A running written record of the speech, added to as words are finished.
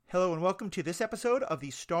Hello and welcome to this episode of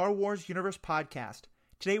the Star Wars Universe Podcast.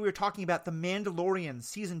 Today we are talking about The Mandalorian,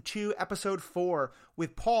 Season 2, Episode 4,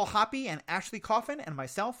 with Paul Hoppy and Ashley Coffin and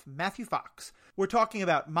myself, Matthew Fox. We're talking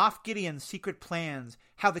about Moff Gideon's secret plans,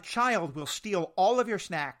 how the child will steal all of your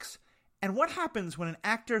snacks, and what happens when an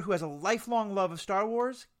actor who has a lifelong love of Star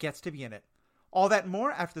Wars gets to be in it. All that and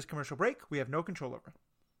more after this commercial break we have no control over.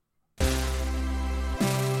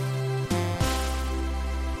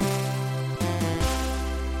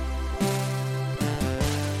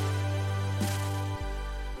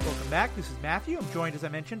 Back. This is Matthew. I'm joined, as I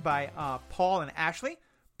mentioned, by Paul and Ashley.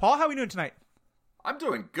 Paul, how are we doing tonight? I'm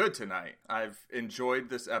doing good tonight. I've enjoyed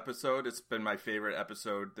this episode. It's been my favorite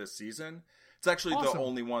episode this season. It's actually the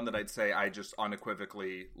only one that I'd say I just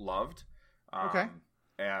unequivocally loved. Okay.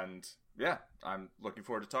 And yeah, I'm looking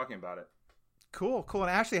forward to talking about it. Cool. And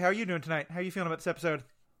Ashley, how are you doing tonight? How are you feeling about this episode?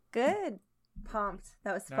 Good. Pumped.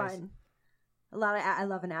 That was fun. I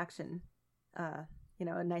love an action.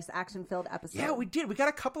 A nice action-filled episode. Yeah, we did. We got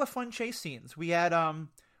a couple of fun chase scenes. We had,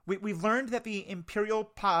 we learned that the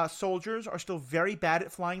Imperial soldiers are still very bad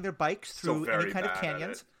at flying their bikes through any kind of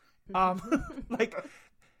canyons.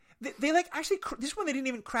 They actually, this one they didn't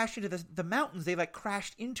even crash into the mountains. They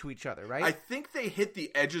crashed into each other, right? I think they hit the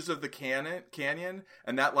edges of the canyon,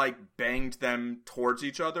 and that banged them towards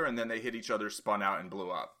each other, and then they hit each other, spun out, and blew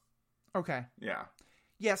up. Okay. Yeah.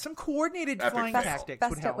 Yeah, some coordinated flying tactics best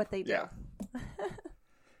would help. At what they do. Yeah.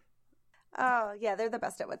 Oh, yeah, they're the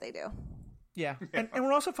best at what they do. Yeah. And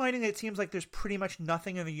we're also finding that it seems like there's pretty much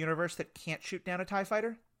nothing in the universe that can't shoot down a TIE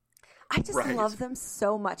fighter. I just love them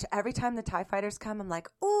so much. Every time the TIE fighters come, I'm like,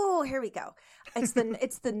 oh, here we go. It's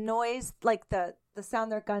the noise, the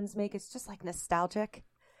sound their guns make. It's just nostalgic.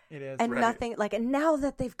 It is. And nothing and now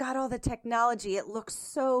that they've got all the technology, it looks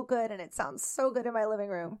so good and it sounds so good in my living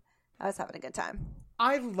room. I was having a good time.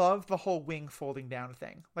 I love the whole wing folding down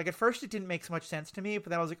thing. At first it didn't make so much sense to me, but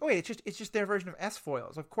then I was like, oh wait, it's just their version of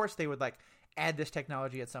S-foils. Of course they would add this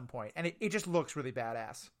technology at some point, and it just looks really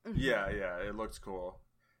badass. Yeah, it looks cool.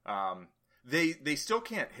 They still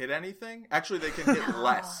can't hit anything. Actually, they can hit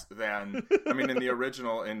less than. I mean, in the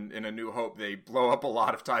original, in A New Hope, they blow up a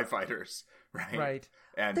lot of TIE fighters, right? Right.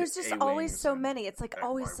 And there's just always so many. It's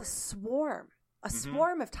always a swarm.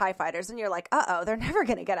 Swarm of TIE fighters, and you're like, uh-oh, they're never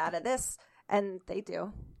going to get out of this. And they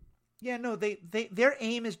do. Yeah, no, their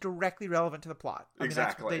aim is directly relevant to the plot.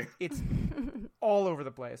 Exactly. It's all over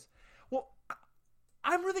the place. Well,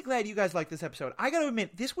 I'm really glad you guys liked this episode. I got to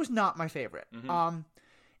admit, this was not my favorite. Mm-hmm.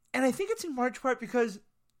 And I think it's in large part because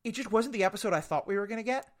it just wasn't the episode I thought we were going to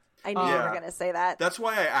get. I knew you were going to say that. That's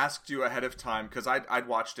why I asked you ahead of time, because I'd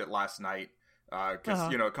watched it last night,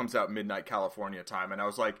 because, it comes out midnight California time, and I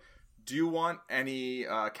was like, do you want any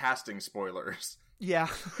casting spoilers? Yeah.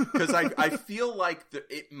 Because I feel like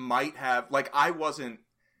it might have, I wasn't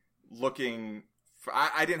looking,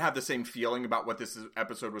 I didn't have the same feeling about what this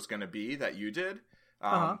episode was going to be that you did,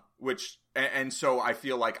 and so I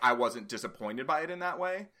feel like I wasn't disappointed by it in that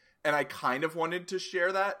way, and I kind of wanted to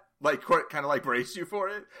share that, kind of brace you for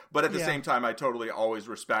it, but at the same time, I totally always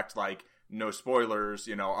respect, no spoilers,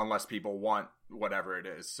 unless people want whatever it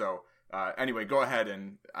is, so, anyway, go ahead,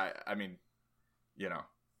 and, I mean,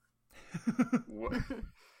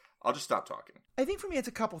 I'll just stop talking. I think for me it's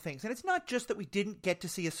a couple things, and it's not just that we didn't get to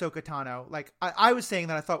see Ahsoka Tano. I was saying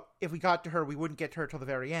that I thought if we got to her, we wouldn't get to her till the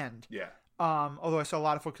very end. Yeah. Although I saw a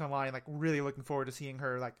lot of folks online really looking forward to seeing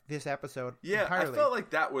her this epised. Yeah, entirely. I felt like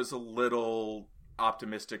that was a little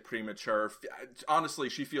optimistic, premature. Honestly,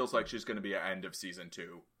 she feels like she's going to be an end of season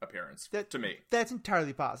 2 appearance to me. That's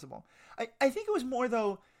entirely possible. I think it was more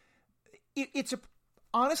though.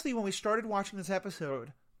 Honestly, when we started watching this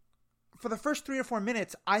episode, for the first 3 or 4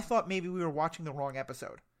 minutes, I thought maybe we were watching the wrong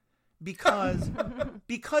episode, because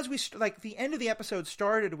we the end of the episode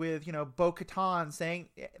started with Bo-Katan saying,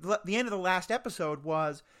 the end of the last episode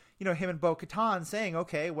was him and Bo-Katan saying,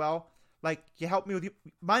 okay, well, you helped me with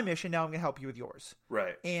my mission, now I'm going to help you with yours,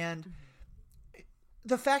 right? And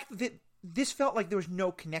the fact that this felt like there was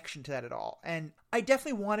no connection to that at all, and I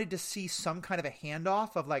definitely wanted to see some kind of a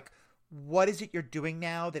handoff of what is it you're doing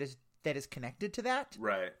now that is connected to that.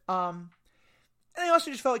 Right. And I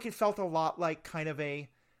also just felt like it felt a lot like kind of we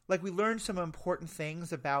learned some important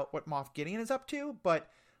things about. Moff Gideon is up to, but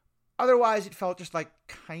otherwise it felt just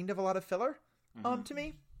kind of a lot of filler, to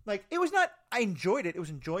me. It was not, I enjoyed it. It was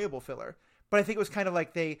enjoyable filler, but I think it was kind of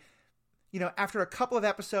they, after a couple of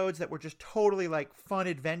episodes that were just totally fun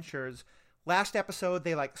adventures, last episode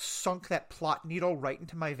they sunk that plot needle right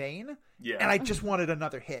into my vein. Yeah. And I just wanted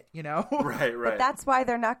another hit, Right. But that's why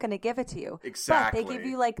they're not going to give it to you. Exactly. But they give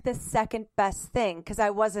you the second best thing, because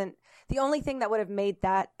the only thing that would have made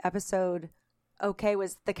that episode okay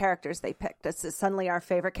was the characters they picked. This is suddenly our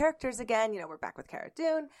favorite characters again. We're back with Cara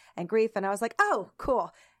Dune and Grief. And I was like, oh,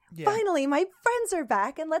 cool. Yeah. Finally, my friends are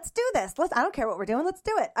back and let's do this. I don't care what we're doing. Let's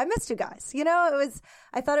do it. I missed you guys.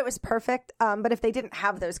 I thought it was perfect. But if they didn't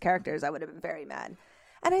have those characters, I would have been very mad.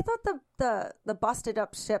 And I thought the busted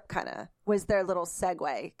up ship kind of was their little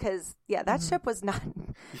segue because, that ship was not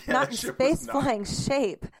in space flying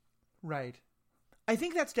shape. Right. I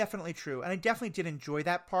think that's definitely true. And I definitely did enjoy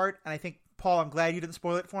that part. And I think, Paul, I'm glad you didn't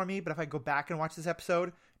spoil it for me. But if I go back and watch this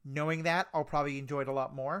episode, knowing that, I'll probably enjoy it a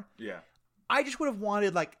lot more. Yeah. I just would have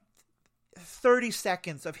wanted 30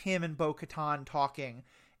 seconds of him and Bo-Katan talking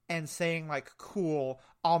and saying cool,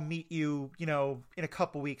 I'll meet you, in a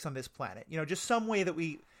couple weeks on this planet. Just some way that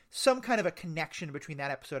some kind of a connection between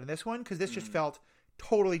that episode and this one, because this just felt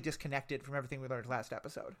totally disconnected from everything we learned last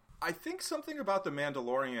episode. I think something about The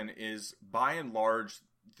Mandalorian is, by and large,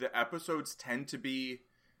 the episodes tend to be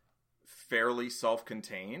fairly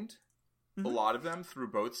self-contained. A lot of them through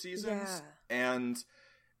both seasons. Yeah. And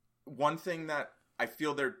one thing that I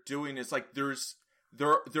feel they're doing is there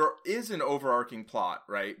is an overarching plot,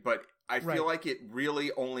 right? But I feel like it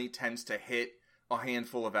really only tends to hit a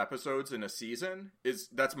handful of episodes in a season.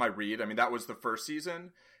 That's my read. I mean, that was the first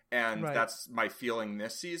season, and that's my feeling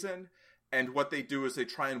this season. And what they do is they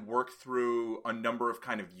try and work through a number of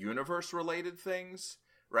kind of universe-related things,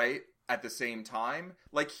 right? At the same time.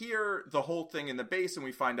 Here, the whole thing in the base, and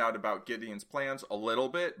we find out about Gideon's plans a little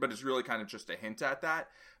bit, but it's really kind of just a hint at that.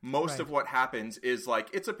 Most of what happens is,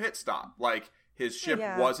 it's a pit stop. His ship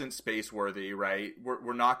wasn't space-worthy, right?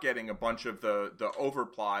 We're not getting a bunch of the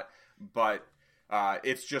overplot, but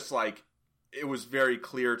it's just, it was very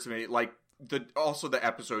clear to me, also the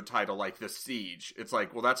episode title, The Siege. It's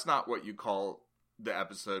well, that's not what you call the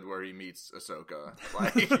episode where he meets Ahsoka,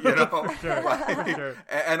 Sure.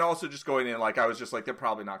 And also just going in, I was just they're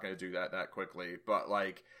probably not going to do that quickly, but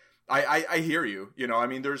I hear you, I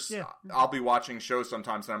mean, I'll be watching shows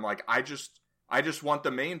sometimes and I'm I just want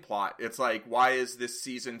the main plot. It's why is this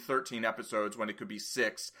season 13 episodes when it could be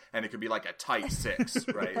 6 and it could be a tight 6,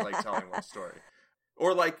 right? Telling one story,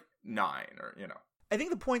 or 9, or I think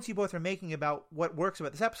the points you both are making about what works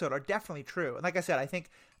about this episode are definitely true. And like I said, I think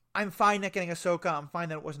I'm fine not getting Ahsoka. I'm fine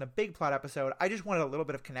that it wasn't a big plot episode. I just wanted a little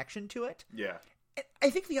bit of connection to it. Yeah. And I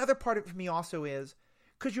think the other part of it for me also is,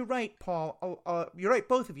 because you're right, Paul. You're right,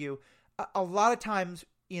 both of you. A lot of times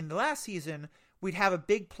in the last season, we'd have a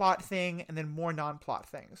big plot thing and then more non-plot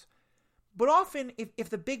things. But often, if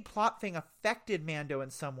the big plot thing affected Mando in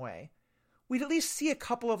some way, we'd at least see a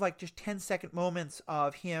couple of just 10-second moments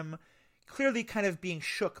of him clearly kind of being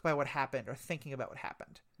shook by what happened or thinking about what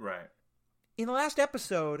happened. Right. In the last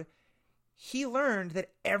episode, he learned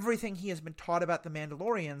that everything he has been taught about the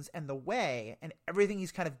Mandalorians and the way, and everything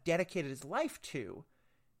he's kind of dedicated his life to,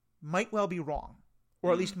 might well be wrong.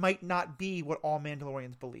 Or at least might not be what all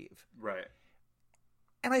Mandalorians believe. Right.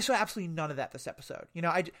 And I saw absolutely none of that this episode.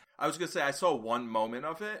 I was going to say, I saw one moment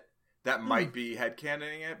of it that might be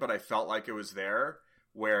headcanoning it, but I felt like it was there,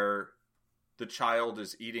 where the child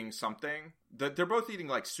is eating something. They're both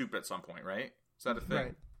eating soup at some point, right? Is that a thing?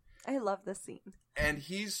 Right. I love this scene. And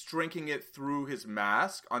he's drinking it through his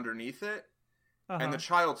mask underneath it, and the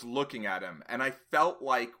child's looking at him. And I felt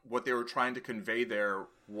like what they were trying to convey there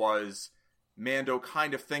was Mando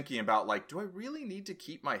kind of thinking about, do I really need to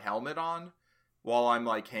keep my helmet on while I'm,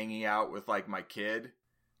 hanging out with, my kid?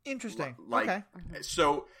 Interesting. Okay.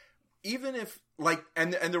 So, even if,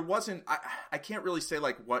 and there wasn't, I can't really say,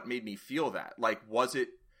 what made me feel that. Was it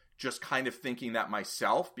just kind of thinking that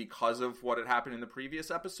myself because of what had happened in the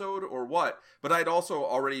previous episode, or what? But I'd also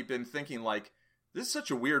already been thinking, this is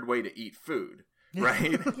such a weird way to eat food,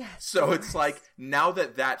 right? Yes, so it's now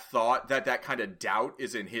that thought, that kind of doubt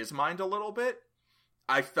is in his mind a little bit,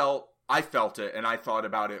 I felt it, and I thought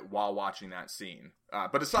about it while watching that scene.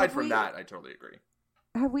 But aside from that, I totally agree.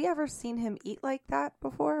 Have we ever seen him eat like that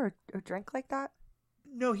before, or drink like that?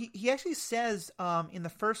 No, he actually says in the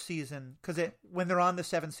first season, because when they're on the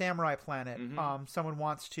Seven Samurai planet, someone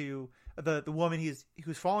wants to, the woman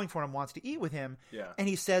who's falling for him wants to eat with him, and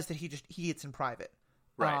he says that he eats in private.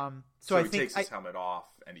 Right. So I think takes his helmet off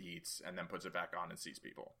and eats, and then puts it back on and sees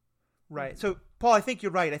people. Right. So, Paul, I think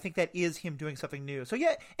you're right. I think that is him doing something new. So,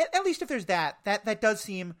 yeah, at least if there's that does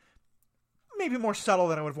seem maybe more subtle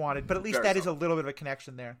than I would have wanted, but at least that is a little bit of a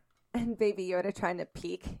connection there. And Baby Yoda trying to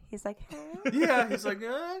peek. He's like, huh? Yeah, he's like,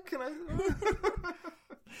 can I?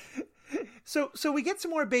 So we get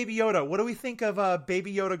some more Baby Yoda. What do we think of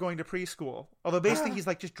Baby Yoda going to preschool? Although basically he's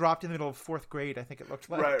just dropped in the middle of 4th grade, I think it looked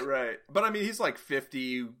like. Right. But I mean, he's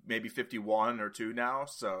 50, maybe 51 or 2 now,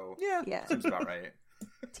 so yeah. Seems about right.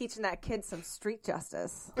 Teaching that kid some street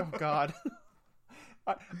justice. Oh, God.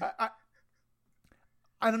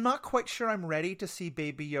 I'm not quite sure I'm ready to see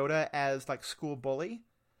Baby Yoda as like school bully,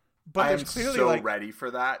 but I'm there's clearly so like ready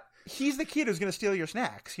for that. He's the kid who's going to steal your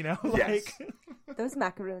snacks, you know? Yes. Those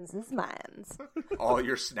macaroons is mine. All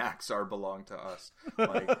your snacks belong to us.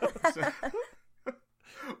 Like,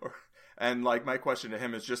 and like my question to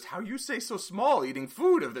him is just how you say so small eating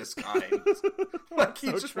food of this kind. Like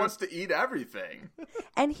he just wants to eat everything.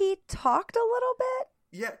 And he talked a little bit.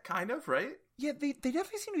 Yeah, kind of, right? Yeah, they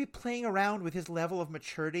definitely seem to be playing around with his level of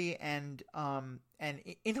maturity and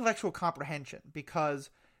intellectual comprehension,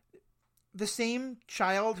 because the same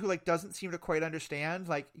child who like doesn't seem to quite understand,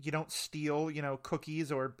 like, you don't steal, cookies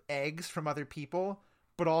or eggs from other people,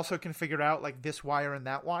 but also can figure out like this wire and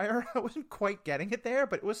that wire. I wasn't quite getting it there,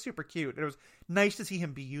 but it was super cute. It was nice to see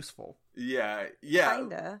him be useful. Yeah.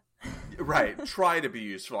 Kinda. Right. Try to be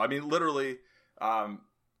useful. I mean, literally,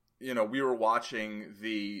 we were watching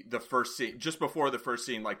the first scene, just before the first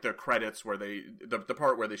scene, like the credits where the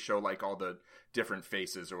part where they show like all the different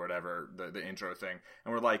faces or whatever, the intro thing.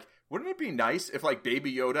 And we're like, wouldn't it be nice if like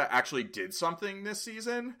Baby Yoda actually did something this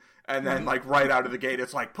season? And then like right out of the gate,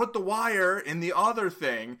 it's like, put the wire in the other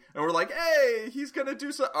thing. And we're like, hey, he's going to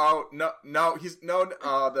do so. Oh, no,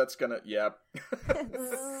 that's going to, yep.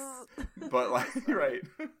 But like, right.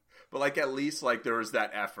 But like, at least like there was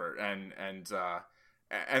that effort and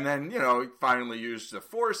then, finally used the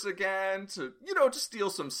Force again to, to steal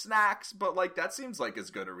some snacks. But, like, that seems like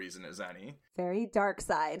as good a reason as any. Very dark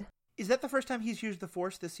side. Is that the first time he's used the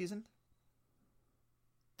Force this season?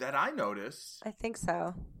 That I noticed. I think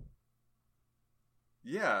so.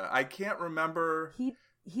 Yeah, I can't remember. He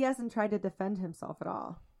hasn't tried to defend himself at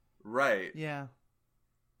all. Right. Yeah.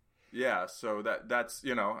 Yeah, so that's,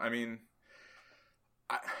 I mean...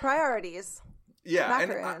 Priorities. Yeah,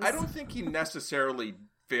 Macaroons. and I don't think he necessarily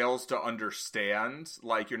fails to understand,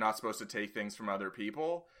 like, you're not supposed to take things from other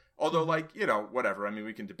people. Although, like, whatever. I mean,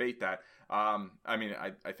 we can debate that. I mean,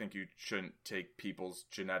 I think you shouldn't take people's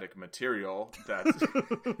genetic material, that's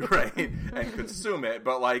right, and consume it.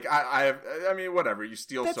 But, like, I mean, whatever. You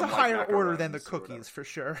steal that's some, a like, higher order macarons than the or cookies, whatever. for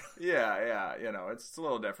sure. Yeah, it's a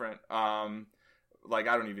little different. Like,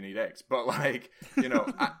 I don't even eat eggs. But, like,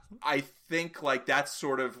 I think, like, that's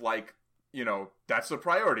sort of, like, that's the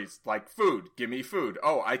priorities. Like, food. Give me food.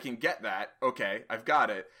 Oh, I can get that. Okay, I've got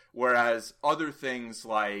it. Whereas other things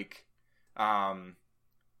like, I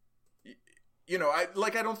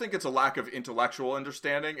don't think it's a lack of intellectual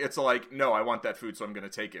understanding. It's like, no, I want that food, so I'm going to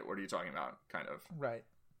take it. What are you talking about? Kind of. Right.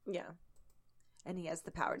 Yeah. And he has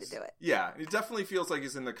the power to do it. Yeah, it definitely feels like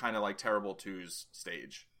he's in the kind of, like, terrible twos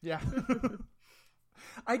stage. Yeah.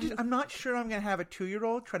 I'm not sure I'm going to have a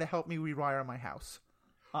 2-year-old try to help me rewire my house.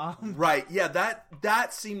 Right, yeah,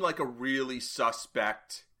 that seemed like a really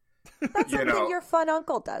suspect. That's something your fun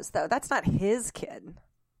uncle does, though. That's not his kid.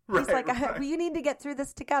 He's like, well, you need to get through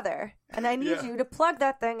this together, and I need you to plug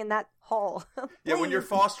that thing in that hole. Yeah, when you're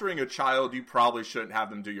fostering a child, you probably shouldn't have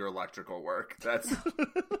them do your electrical work. That's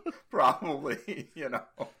probably,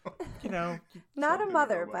 Not a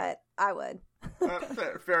mother, but I would.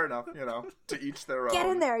 Fair enough, to each their own. Get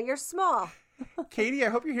in there, you're small. Katie, I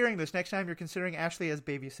hope you're hearing this next time you're considering Ashley as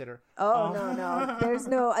babysitter. Oh, no. There's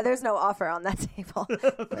no offer on that table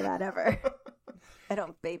for that ever. I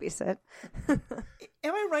don't babysit. Am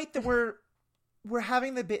I right that we're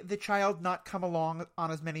having the child not come along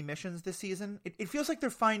on as many missions this season? It feels like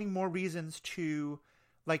they're finding more reasons to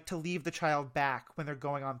leave the child back when they're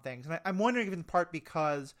going on things. And I'm wondering if in part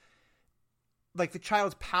because like the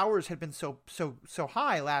child's powers had been so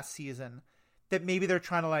high last season that maybe they're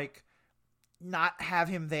trying to not have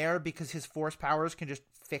him there because his Force powers can just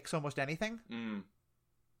fix almost anything.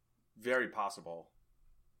 Very possible.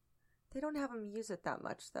 They don't have him use it that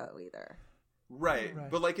much, though, either. Right.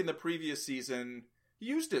 But, like, in the previous season, he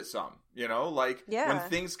used it some, Like, yeah. When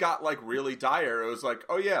things got, like, really dire, it was like,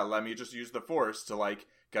 oh, yeah, let me just use the Force to, like,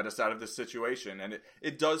 get us out of this situation. And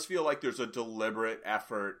it does feel like there's a deliberate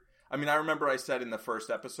effort. I mean, I remember I said in the first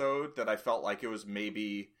episode that I felt like it was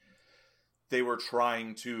maybe they were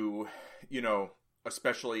trying to,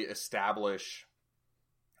 especially establish,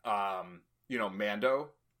 Mando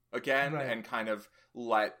again, and kind of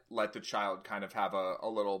let the child kind of have a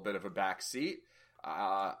little bit of a back seat.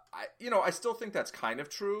 I still think that's kind of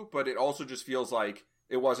true, but it also just feels like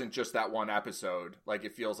it wasn't just that one episode. Like,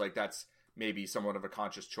 it feels like that's maybe somewhat of a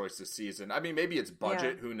conscious choice this season. I mean, maybe it's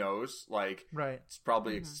budget, who knows? Like, it's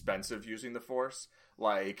probably expensive using the Force.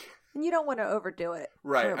 Like, and you don't want to overdo it.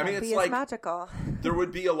 Right. I mean, it's like magical. There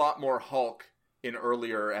would be a lot more Hulk in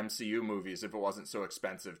earlier MCU movies if it wasn't so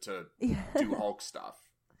expensive to do Hulk stuff.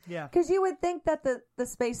 Yeah. Because you would think that the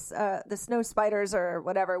space, the snow spiders or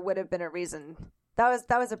whatever would have been a reason That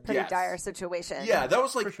was a pretty Yes. dire situation. Yeah, that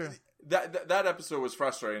was like For sure. that episode was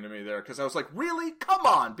frustrating to me there because I was like, really? Come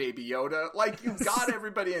on, Baby Yoda! Like, you got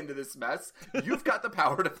everybody into this mess. You've got the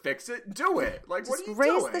power to fix it. Do it. Like, what are you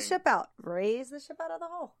raise doing? the ship out. Raise the ship out of the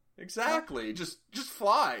hole. Exactly. Just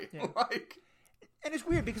fly. Yeah. Like, And it's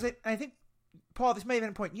weird because I think, Paul, this may have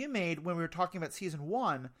been a point you made when we were talking about season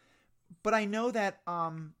 1, but I know that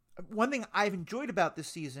one thing I've enjoyed about this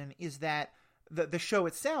season is that the show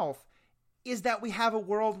itself is that we have a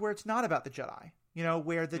world where it's not about the Jedi, you know,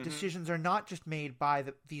 where the decisions are not just made by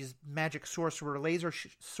these magic sorcerer laser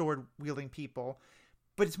sword wielding people,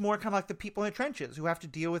 but it's more kind of like the people in the trenches who have to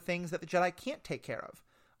deal with things that the Jedi can't take care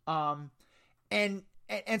of.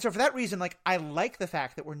 And so for that reason, like, I like the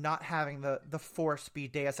fact that we're not having the Force be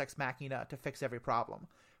Deus Ex Machina to fix every problem.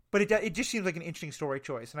 But it just seems like an interesting story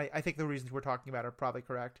choice, and I think the reasons we're talking about are probably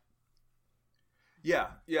correct. yeah.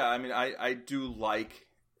 I mean, I do like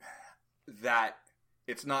that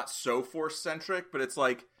it's not so Force-centric, but it's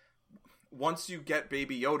like, once you get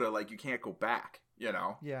Baby Yoda, like, you can't go back, you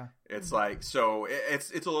know? Yeah. It's like, so it's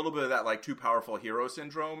a little bit of that, like, too powerful hero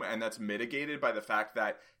syndrome, and that's mitigated by the fact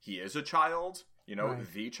that he is a child, you know,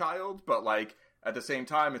 Right. the child, but, like, at the same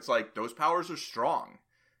time, it's like, those powers are strong.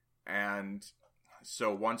 And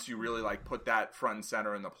so once you really, like, put that front and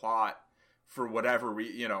center in the plot, for whatever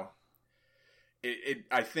you know,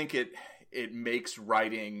 I think it makes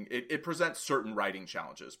writing, it presents certain writing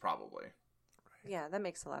challenges, probably. Yeah, that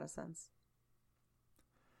makes a lot of sense.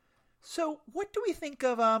 So what do we think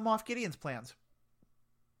of Moff Gideon's plans?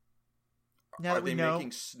 Now Are that we they know,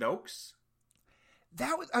 making Snokes?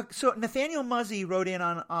 that was so Nathaniel Muzzy wrote in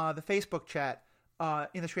on the Facebook chat,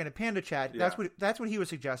 in the Stranded Panda chat. Yeah. That's what he was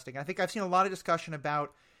suggesting. I think I've seen a lot of discussion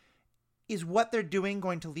about, is what they're doing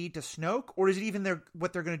going to lead to Snoke, or is it even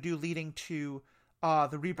what they're going to do leading to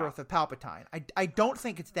the rebirth of Palpatine? I don't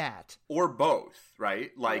think it's that. Or both,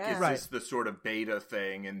 right? Like, Yeah. is Right. this the sort of beta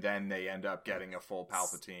thing, and then they end up getting a full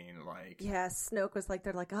Palpatine? Like, Yeah, Snoke was like,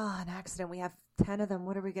 they're like, oh, an accident. We have 10 of them.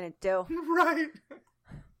 What are we going to do? right?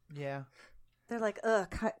 Yeah. They're like,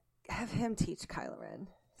 ugh, have him teach Kylo Ren.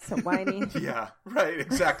 So whiny. Yeah, right.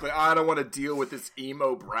 Exactly. I don't want to deal with this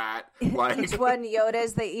emo brat. Like, Each one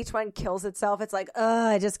Yoda's, each one kills itself. It's like,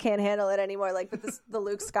 I just can't handle it anymore. Like with the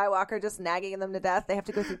Luke Skywalker just nagging them to death. They have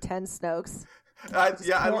to go through 10 Snokes. I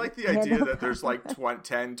like the idea handle that there's like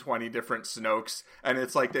 10, 20 different Snokes, and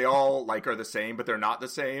it's like they all like are the same, but they're not the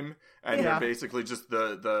same, and Yeah. they're basically just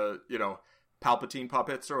the you know, Palpatine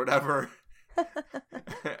puppets or whatever.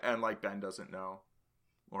 And like Ben doesn't know,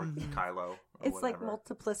 or Kylo. Or It's like whatever.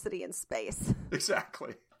 multiplicity in space.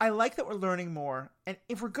 Exactly. I like that we're learning more, and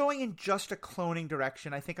if we're going in just a cloning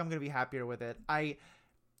direction, I think I'm going to be happier with it. I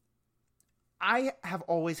have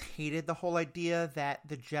always hated the whole idea that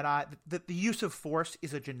the Jedi, the use of Force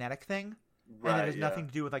is a genetic thing, and that it has nothing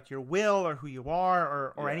to do with like your will or who you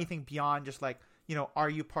are or Yeah. anything beyond just like, you know, are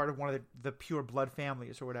you part of one of the pure blood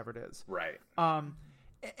families or whatever it is. Right.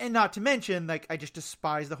 And not to mention, like, I just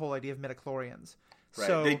despise the whole idea of midichlorians. Right.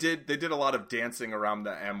 So They did a lot of dancing around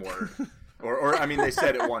the M word. Or I mean, they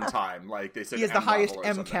said it one time. Like, they said he has M the highest level or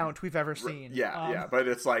M something. count we've ever seen. Yeah. But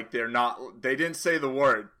it's like they didn't say the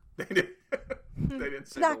word. They didn't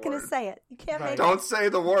say Not the going word. to say it. You can't Right. make Don't say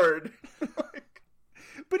the word.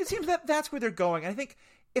 But it seems that that's where they're going. I think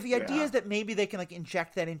if the idea Yeah. is that maybe they can like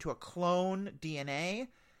inject that into a clone DNA,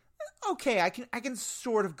 okay, I can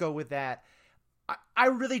sort of go with that. I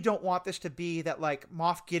really don't want this to be that like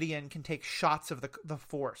Moff Gideon can take shots of the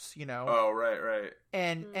Force, you know, Oh, right.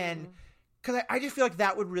 and because I just feel like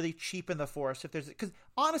that would really cheapen the Force if there's, because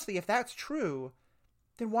honestly, if that's true,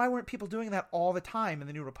 then why weren't people doing that all the time in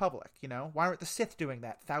the New Republic? You know, why weren't the Sith doing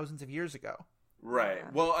that thousands of years ago? Right. Yeah.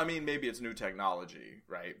 Well, I mean, maybe it's new technology,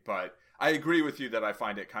 right? But I agree with you that I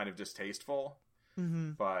find it kind of distasteful.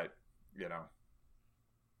 Mm-hmm. But, you know,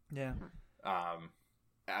 Yeah.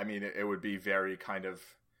 I mean, it would be very kind of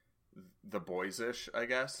the boys-ish, I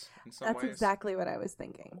guess, in some That's ways. exactly what I was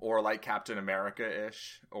thinking. Or like Captain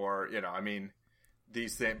America-ish, or, you know, I mean,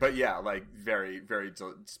 these things. But yeah, like very, very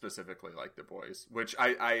specifically like the boys, which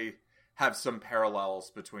I have some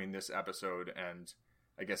parallels between this episode and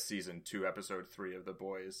I guess season 2, episode 3 of the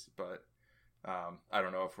boys. But I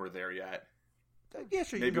don't know if we're there yet. Yeah,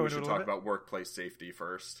 sure. You Maybe can go we into should it a talk little bit. about workplace safety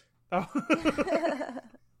first. Oh.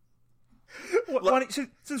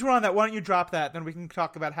 Since we're on that, why don't you drop that? Then we can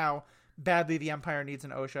talk about how badly the Empire needs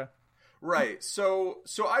an OSHA. Right. So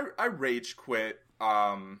I rage quit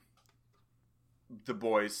The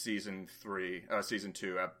Boys season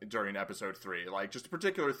 2 during episode 3. Like, just a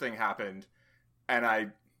particular thing happened, and I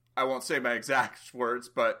won't say my exact words,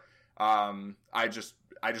 but I just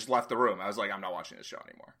left the room. I was like, I'm not watching this show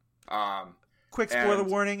anymore. Quick spoiler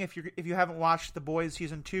warning: if you haven't watched The Boys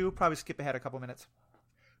season 2, probably skip ahead a couple minutes.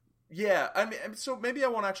 Yeah, I mean, so maybe I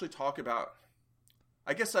won't actually talk about.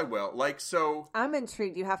 I guess I will. Like, so I'm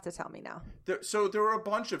intrigued. You have to tell me now. So there were a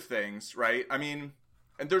bunch of things, right? I mean,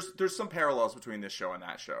 and there's some parallels between this show and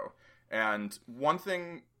that show. And one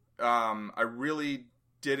thing I really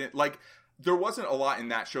didn't like. There wasn't a lot in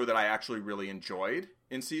that show that I actually really enjoyed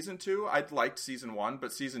in season 2. I'd liked season 1,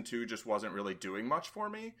 but season 2 just wasn't really doing much for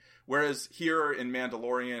me. Whereas here in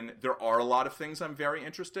Mandalorian, there are a lot of things I'm very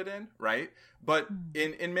interested in, right? But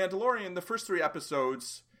in Mandalorian, the first 3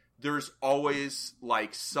 episodes, there's always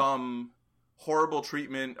like some horrible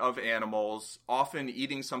treatment of animals, often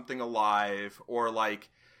eating something alive, or like,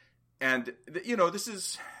 and you know,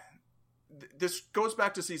 this goes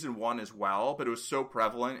back to season 1 as well, but it was so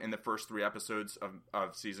prevalent in the first 3 episodes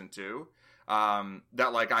of season 2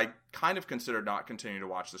 that like I kind of considered not continuing to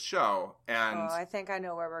watch the show. And I think I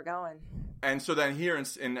know where we're going. And so then here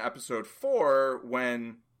in episode 4,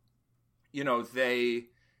 when you know they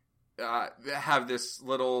have this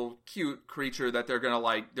little cute creature that they're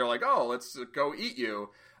like, oh, let's go eat you.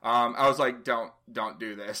 I was like, don't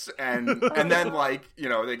do this, and then like you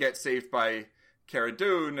know they get saved by Cara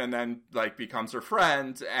Dune, and then like becomes her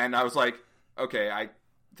friend, and I was like, okay,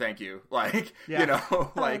 thank you, like you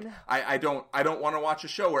know, like I don't want to watch a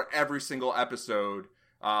show where every single episode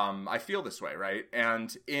I feel this way, right?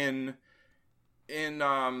 And in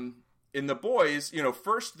The Boys, you know,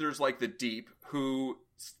 first there's like the Deep, who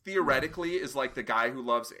theoretically is like the guy who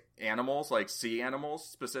loves animals, like sea animals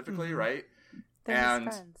specifically, right? They're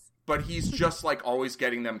his friends. But he's just like always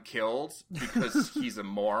getting them killed because he's a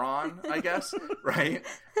moron, I guess, right?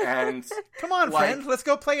 And come on, like, friends, let's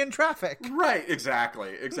go play in traffic. Right,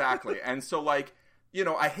 exactly. And so like, you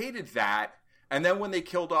know, I hated that. And then when they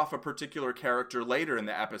killed off a particular character later in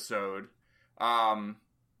the episode,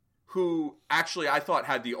 who actually I thought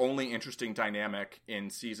had the only interesting dynamic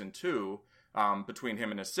in season 2, between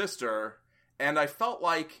him and his sister, and I felt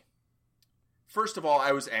like, first of all,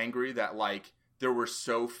 I was angry that like there were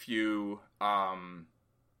so few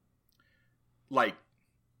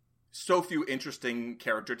interesting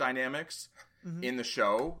character dynamics in the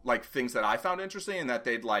show, like things that I found interesting, and that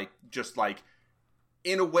they'd like just like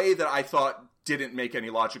in a way that I thought didn't make any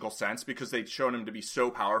logical sense because they'd shown him to be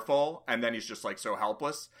so powerful and then he's just like so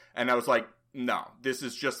helpless, and I was like, no, this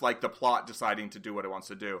is just like the plot deciding to do what it wants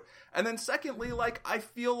to do. And then secondly, like I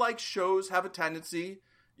feel like shows have a tendency,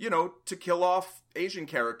 you know, to kill off Asian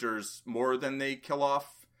characters more than they kill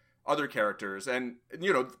off other characters. And,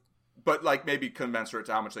 you know, but like maybe commensurate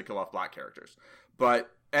to how much they kill off black characters.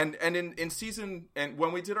 But, and in season, and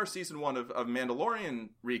when we did our season 1 of Mandalorian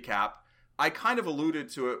recap, I kind of alluded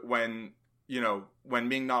to it when, you know, when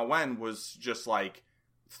Ming-Na Wen was just like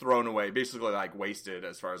thrown away, basically like wasted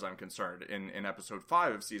as far as I'm concerned in episode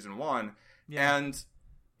 5 of season 1. Yeah. And,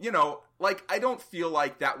 you know, like, I don't feel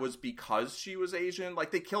like that was because she was Asian.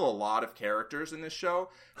 Like, they kill a lot of characters in this show,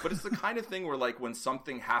 but it's the kind of thing where, like, when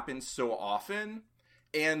something happens so often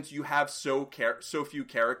and you have so few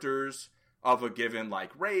characters of a given,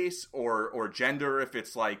 like, race or gender, if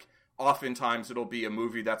it's, like, oftentimes it'll be a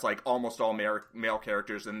movie that's, like, almost all male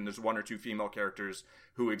characters and there's 1 or 2 female characters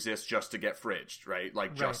who exist just to get fridged, right?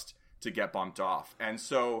 Like, just to get bumped off. And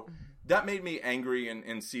so that made me angry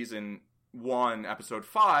in season 1, episode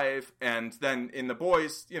 5, and then in The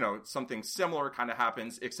Boys, you know, something similar kind of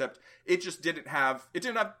happens, except it didn't have,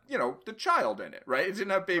 you know, the child in it, right? It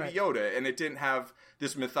didn't have Baby Yoda, and it didn't have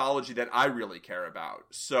this mythology that I really care about.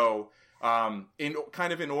 So, in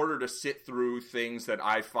order to sit through things that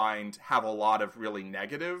I find have a lot of really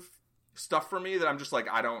negative stuff for me, that I'm just like,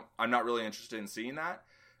 I'm not really interested in seeing that.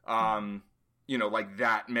 You know, like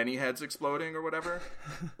that many heads exploding or whatever.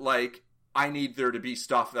 Like, I need there to be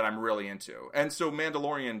stuff that I'm really into. And so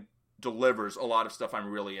Mandalorian delivers a lot of stuff I'm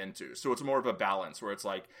really into. So it's more of a balance where it's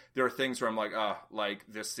like, there are things where I'm like, like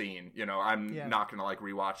this scene, you know, I'm not going to like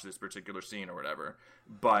rewatch this particular scene or whatever.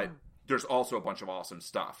 But there's also a bunch of awesome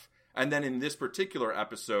stuff. And then in this particular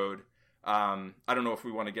episode, I don't know if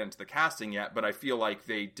we want to get into the casting yet, but I feel like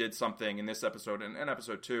they did something in this episode and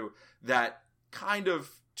episode 2 that kind of,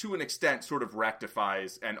 to an extent, sort of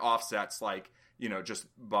rectifies and offsets, like, you know, just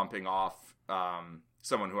bumping off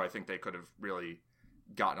someone who I think they could have really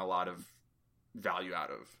gotten a lot of value out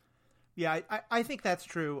of. Yeah, I think that's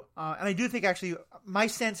true. And I do think, actually, my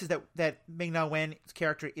sense is that Ming-Na Wen's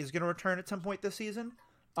character is going to return at some point this season.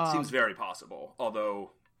 Seems very possible,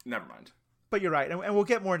 although, never mind. But you're right, and we'll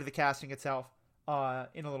get more into the casting itself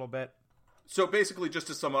in a little bit. So basically, just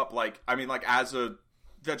to sum up, like, I mean, like, as a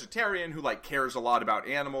vegetarian who like cares a lot about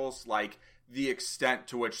animals, like the extent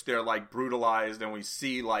to which they're like brutalized and we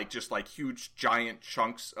see like just like huge giant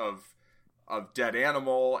chunks of dead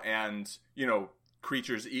animal and, you know,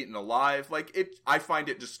 creatures eaten alive, like I find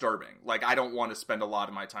it disturbing. Like I don't want to spend a lot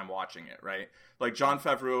of my time watching it, right? Like Jon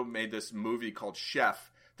Favreau made this movie called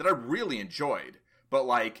Chef that I really enjoyed, but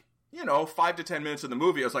like, you know, 5 to 10 minutes of the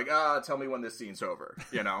movie I was like, tell me when this scene's over,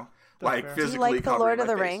 you know? Like fair. physically. Do you like the Lord of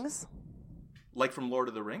the Rings? Like from Lord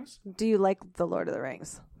of the Rings? Do you like the Lord of the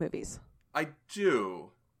Rings movies? I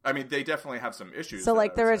do. I mean, they definitely have some issues. So,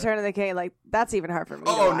 like, The Return of the King, like, that's even hard for me to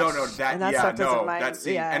watch. No, that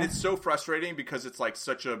scene. Yeah. And it's so frustrating because it's, like,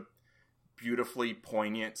 such a beautifully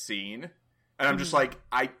poignant scene. And I'm just like,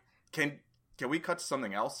 can we cut to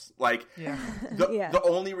something else? Like, the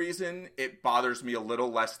only reason it bothers me a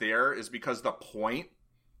little less there is because the point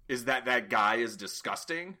is that guy is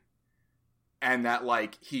disgusting. And that,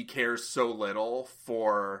 like, he cares so little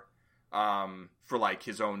for like,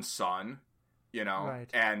 his own son. You know, right.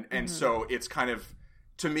 and so it's kind of,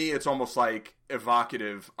 to me, it's almost like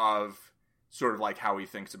evocative of sort of like how he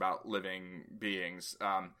thinks about living beings,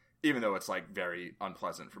 even though it's like very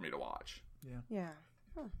unpleasant for me to watch. Yeah.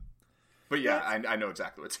 Huh. But I know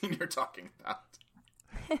exactly what scene you're talking about.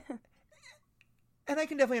 And I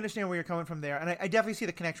can definitely understand where you're coming from there. And I definitely see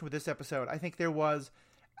the connection with this episode. I think there was,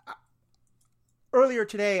 earlier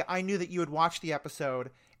today, I knew that you had watched the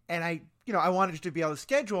episode, and I wanted to be able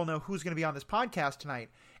to know who's going to be on this podcast tonight.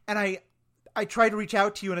 And I tried to reach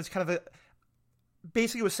out to you, and it's kind of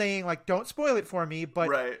basically was saying, like, don't spoil it for me, but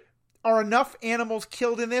are enough animals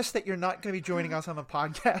killed in this that you're not going to be joining us on the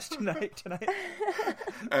podcast tonight?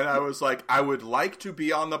 And I was like, I would like to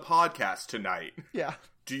be on the podcast tonight. Yeah.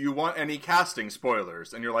 Do you want any casting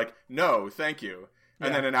spoilers? And you're like, no, thank you.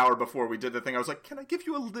 And then an hour before we did the thing, I was like, can I give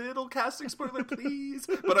you a little casting spoiler, please?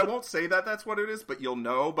 But I won't say that that's what it is, but you'll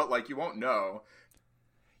know, but, like, you won't know.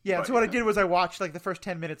 Yeah, but, so what I did was I watched, like, the first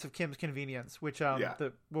 10 minutes of Kim's Convenience, which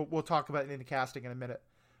we'll talk about in the casting in a minute.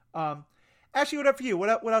 Ashley, what up for you? What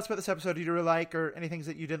else about this episode did you really like, or any things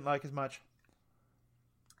that you didn't like as much?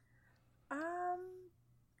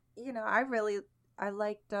 You know, I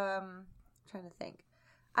liked, trying to think.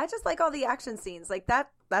 I just like all the action scenes. Like, that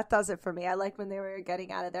does it for me. I liked when they were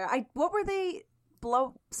getting out of there. What were they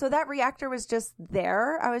so that reactor was just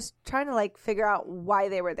there? I was trying to, like, figure out why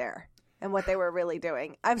they were there and what they were really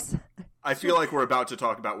doing. I feel like we're about to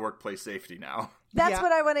talk about workplace safety now. That's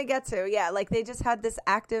what I want to get to. Yeah, like, they just had this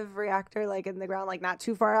active reactor, like, in the ground, like, not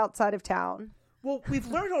too far outside of town. Well, we've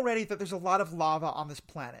learned already that there's a lot of lava on this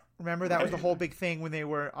planet. Remember, that was the whole big thing when they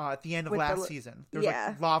were at the end of last season. There was,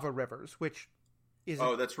 like, lava rivers, which is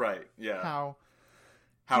that's right. Yeah. How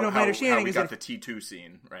my understanding how we is got the T2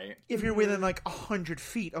 scene, right? If you're within like 100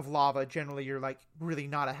 feet of lava, generally you're like really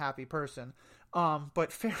not a happy person.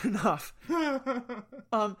 But fair enough.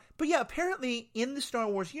 But yeah, apparently in the Star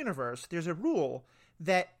Wars universe, there's a rule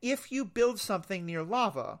that if you build something near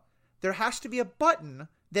lava, there has to be a button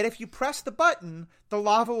that if you press the button, the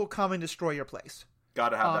lava will come and destroy your place.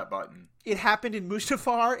 Gotta have that button. It happened in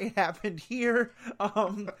Mustafar. It happened here.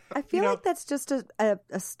 I feel like that's just a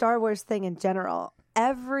Star Wars thing in general.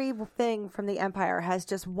 Everything from the Empire has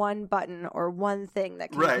just one button or one thing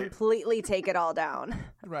that can completely take it all down.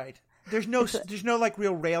 Right. There's no like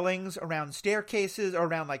real railings around staircases or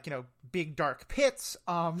around like, you know, big dark pits.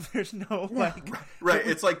 There's no like. Right.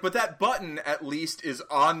 It's like, but that button at least is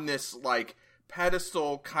on this like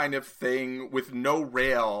pedestal kind of thing with no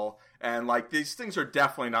rail. And, like, these things are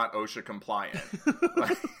definitely not OSHA compliant.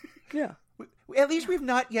 Yeah. At least we've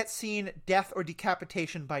not yet seen death or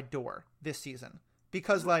decapitation by door this season.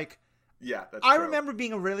 Because, like, I remember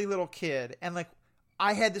being a really little kid, and, like,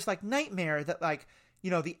 I had this, like, nightmare that, like, you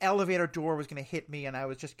know, the elevator door was going to hit me, and I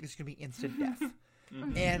was just going to be instant death.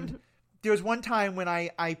 And there was one time when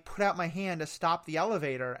I put out my hand to stop the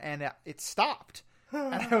elevator, and it stopped.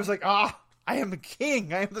 And I was like, I am the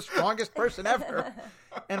king. I am the strongest person ever.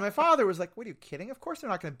 And my father was like, what, are you kidding? Of course they're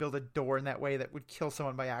not going to build a door in that way that would kill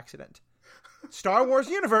someone by accident. Star Wars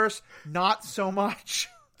universe, not so much.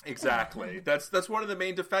 Exactly. That's one of the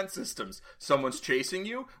main defense systems. Someone's chasing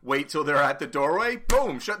you, wait till they're at the doorway,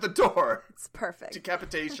 boom, shut the door. It's perfect.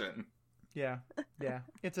 Decapitation. Yeah,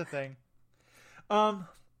 it's a thing.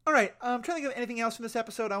 All right, I'm trying to think of anything else from this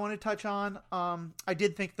episode I want to touch on. I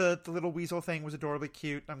did think the little weasel thing was adorably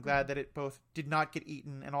cute. I'm glad that it both did not get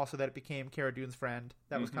eaten and also that it became Cara Dune's friend.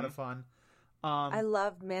 That was kind of fun. I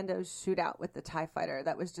loved Mando's shootout with the TIE fighter.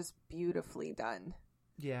 That was just beautifully done.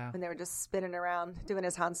 Yeah. When they were just spinning around, doing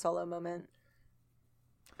his Han Solo moment.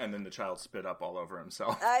 And then the child spit up all over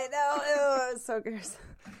himself. I know. It was so gross.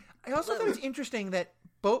 I also thought it was interesting that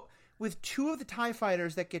with 2 of the TIE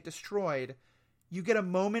fighters that get destroyed, you get a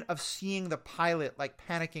moment of seeing the pilot like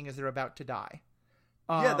panicking as they're about to die.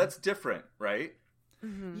 Yeah, that's different, right?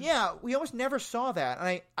 Mm-hmm. Yeah, we almost never saw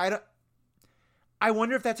that. And I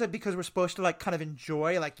wonder if that's because we're supposed to like kind of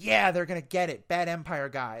enjoy, like, yeah, they're going to get it, bad Empire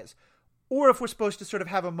guys. Or if we're supposed to sort of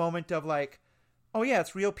have a moment of like, oh yeah,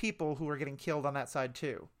 it's real people who are getting killed on that side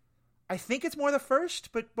too. I think it's more the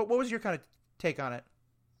first, but what was your kind of take on it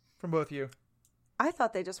from both of you? I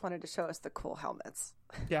thought they just wanted to show us the cool helmets.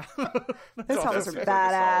 Yeah. Those helmets are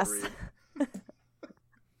badass.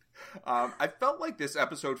 I felt like this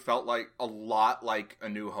episode felt like a lot like A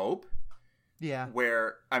New Hope. Yeah.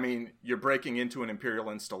 Where, I mean, you're breaking into an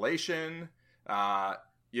Imperial installation.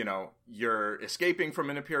 You're escaping from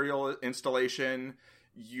an Imperial installation.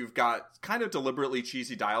 You've got kind of deliberately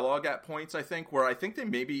cheesy dialogue at points, I think, where I think they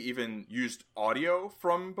maybe even used audio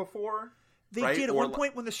from before. They right? did at one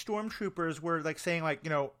point when the stormtroopers were like saying like,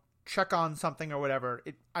 check on something or whatever.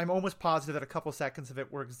 I'm almost positive that a couple seconds of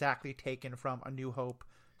it were exactly taken from A New Hope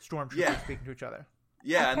stormtroopers speaking to each other.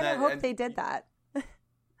 Yeah, I hope they did that.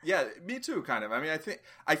 Yeah, me too, kind of. I mean,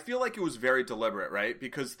 I feel like it was very deliberate, right?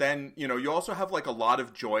 Because then, you also have like a lot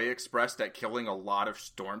of joy expressed at killing a lot of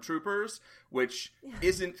stormtroopers, which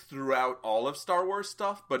isn't throughout all of Star Wars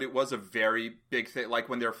stuff, but it was a very big thing. Like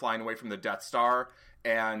when they're flying away from the Death Star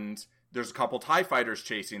and there's a couple TIE fighters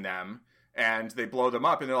chasing them and they blow them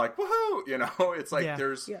up and they're like, woohoo! It's like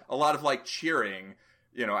there's a lot of like cheering,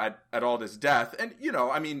 at all this death. And,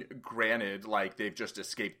 I mean, granted, like they've just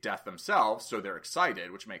escaped death themselves, so they're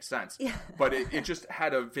excited, which makes sense. Yeah. But it just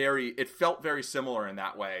had it felt very similar in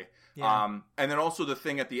that way. Yeah. And then also the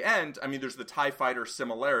thing at the end, I mean, there's the TIE fighter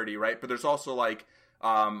similarity, right? But there's also like,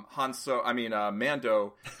 Mando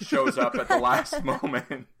shows up at the last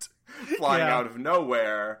moment, flying out of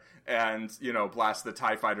nowhere, and, blast the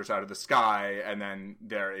TIE fighters out of the sky, and then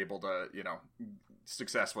they're able to,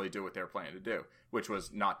 successfully do what they're planning to do, which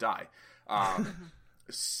was not die.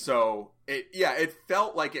 So it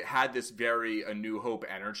felt like it had this very A New Hope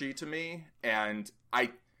energy to me. And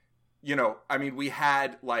we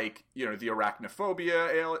had like, the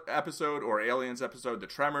Arachnophobia episode or Aliens episode, the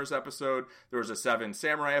Tremors episode. There was a 7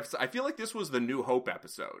 Samurai episode. I feel like this was the New Hope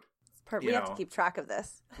episode. We have to keep track of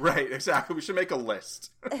this. Right, exactly. We should make a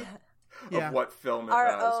list of what film it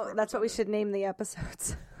was. That's what we should name the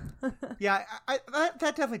episodes. Yeah, that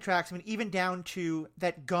definitely tracks. I mean, even down to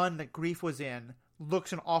that gun that Greef was in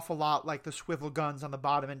looks an awful lot like the swivel guns on the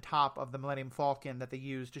bottom and top of the Millennium Falcon that they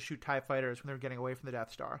used to shoot TIE fighters when they were getting away from the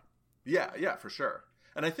Death Star. Yeah, for sure.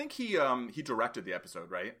 And I think he directed the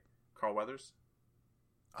episode, right? Carl Weathers?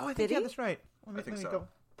 Oh, I think that's right. I think so. Go.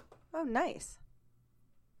 Oh, nice.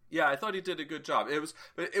 Yeah, I thought he did a good job. It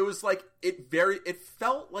was like it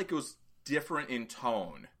felt like it was different in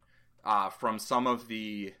tone from some of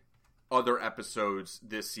the other episodes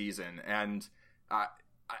this season, and I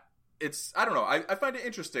don't know. I find it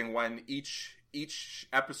interesting when each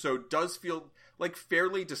episode does feel like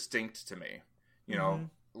fairly distinct to me.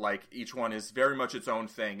 Like each one is very much its own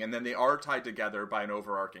thing, and then they are tied together by an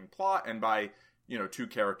overarching plot and by 2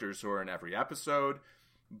 characters who are in every episode,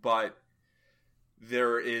 but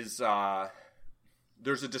there's a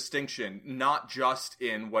distinction, not just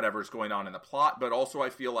in whatever's going on in the plot, but also I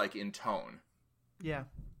feel like in tone. Yeah.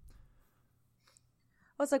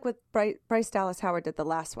 Well, it's like with Bryce Dallas Howard did the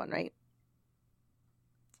last one, right?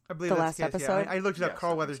 I believe the that's last episode. Yeah. I looked it up.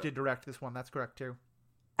 Carl Weathers did direct this one. That's correct too.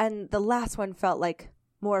 And the last one felt like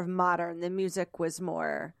more of modern. The music was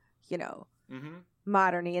more,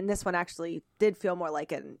 modern-y. And this one actually did feel more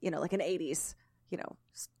like an 80s,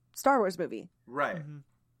 Star Wars movie. Right. Mm-hmm.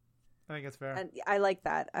 I think it's fair. And I like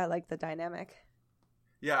that. I like the dynamic.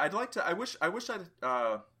 Yeah, I'd like to. I wish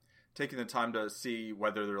I'd taken the time to see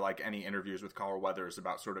whether there are like any interviews with Carl Weathers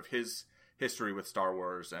about sort of his history with Star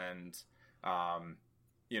Wars and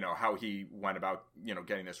how he went about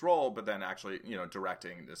getting this role, but then actually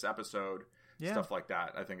directing this episode, stuff like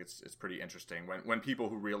that. I think it's pretty interesting when people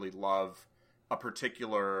who really love a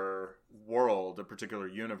particular world, a particular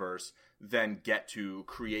universe, then get to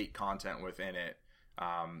create content within it.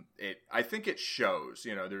 I think it shows,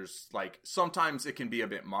 there's like, sometimes it can be a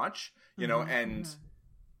bit much, and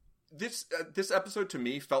this episode to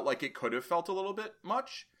me felt like it could have felt a little bit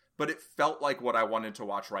much, but it felt like what I wanted to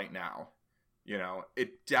watch right now.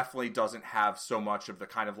 It definitely doesn't have so much of the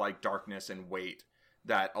kind of like darkness and weight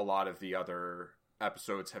that a lot of the other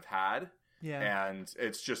episodes have had. Yeah. And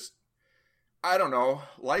it's just, I don't know,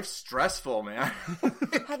 life's stressful, man.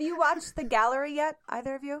 Have you watched The Gallery yet,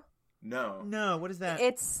 either of you? No. No, what is that?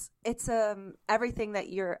 It's everything that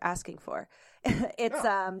you're asking for. It's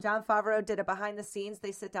Jon Favreau did a behind the scenes.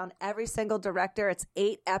 They sit down every single director. It's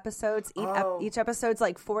 8 episodes. Each episode's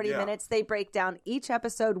like 40 minutes. They break down each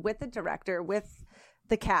episode with the director, with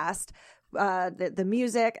the cast, the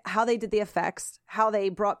music, how they did the effects, how they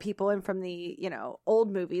brought people in from the,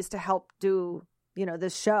 old movies to help do,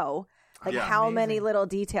 this show. Like how many little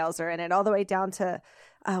details are in it, all the way down to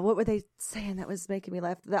what were they saying that was making me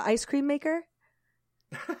laugh? The ice cream maker?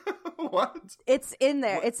 What? It's in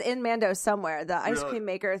there. What? It's in Mando somewhere. The ice cream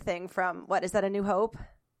maker thing from, what, is that A New Hope?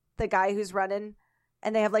 The guy who's running,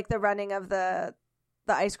 and they have like the running of the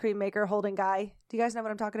ice cream maker holding guy. Do you guys know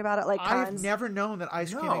what I'm talking about? Like I've never known that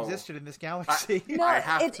ice cream existed in this galaxy.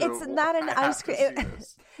 It's not an ice cream.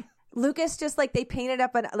 Lucas just like they painted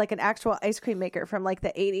up an actual ice cream maker from like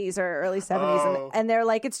the 80s or early 70s, and they're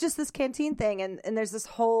like, it's just this canteen thing, and there's this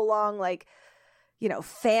whole long like,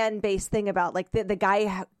 fan base thing about like the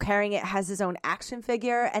guy carrying it has his own action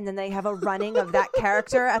figure, and then they have a running of that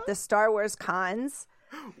character at the Star Wars cons.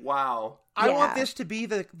 Wow. I want this to be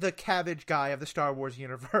the cabbage guy of the Star Wars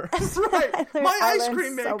universe. Right. My ice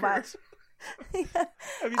cream maker. So much.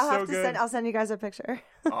 That'd be so good. I'll send you guys a picture.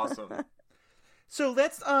 Awesome. So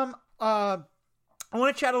let's I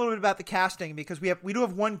want to chat a little bit about the casting, because we do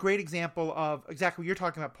have one great example of exactly what you're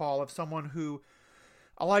talking about, Paul, of someone who,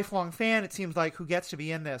 a lifelong fan, it seems like, who gets to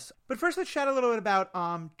be in this. But first, let's chat a little bit about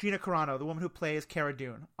Gina Carano, the woman who plays Cara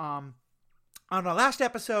Dune. On our last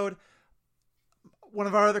episode, one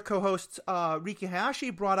of our other co-hosts, Riki Hayashi,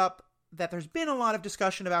 brought up that there's been a lot of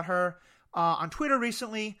discussion about her on Twitter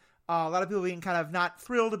recently. A lot of people being kind of not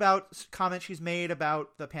thrilled about comments she's made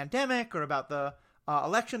about the pandemic or about the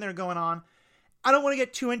election that are going on. I don't want to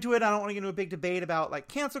get too into it. I don't want to get into a big debate about like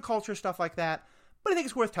cancel culture, stuff like that. But I think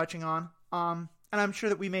it's worth touching on. And I'm sure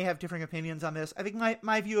that we may have differing opinions on this. I think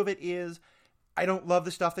my view of it is I don't love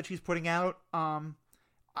the stuff that she's putting out. I'm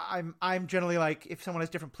generally like, if someone has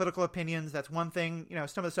different political opinions, that's one thing.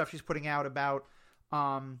 Some of the stuff she's putting out about,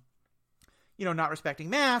 not respecting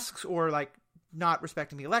masks or like not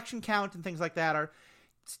respecting the election count and things like that are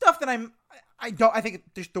stuff that I think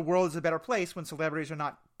the world is a better place when celebrities are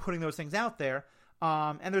not putting those things out there.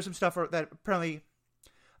 And there's some stuff that apparently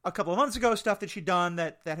a couple of months ago, stuff that she'd done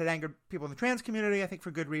that had angered people in the trans community, I think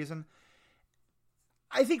for good reason.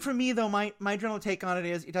 I think for me, though, my general take on it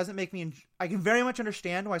is it doesn't make me... I can very much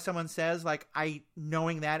understand why someone says, like,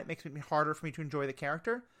 knowing that, it makes it harder for me to enjoy the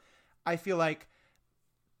character. I feel like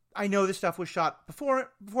I know this stuff was shot before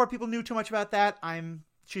people knew too much about that.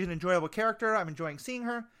 She's an enjoyable character. I'm enjoying seeing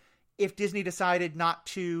her. If Disney decided not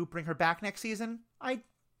to bring her back next season, I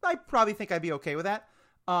probably think I'd be okay with that.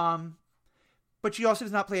 But she also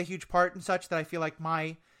does not play a huge part in such that I feel like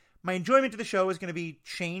my enjoyment of the show is going to be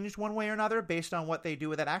changed one way or another based on what they do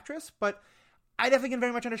with that actress. But I definitely can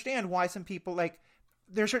very much understand why some people, like,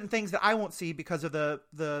 there are certain things that I won't see because of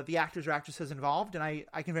the actors or actresses involved. And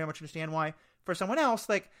I can very much understand why for someone else,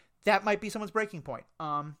 like, that might be someone's breaking point.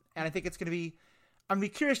 And I think I'm going to be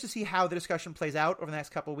curious to see how the discussion plays out over the next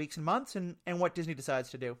couple of weeks and months and what Disney decides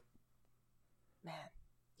to do. Man,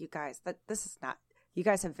 you guys, you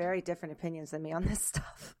guys have very different opinions than me on this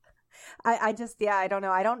stuff. I don't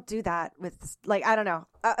know. I don't do that with, like, I don't know.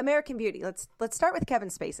 American Beauty. Let's start with Kevin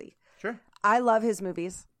Spacey. Sure. I love his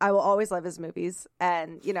movies. I will always love his movies.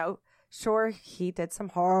 And, sure, he did some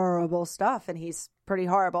horrible stuff and he's pretty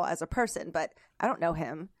horrible as a person, but I don't know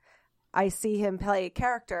him. I see him play a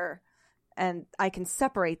character and I can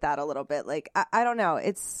separate that a little bit. Like, I don't know.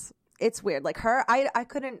 It's weird. Like her, I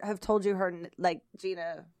couldn't have told you her, like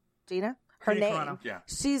Gina, her name. Carano. Yeah.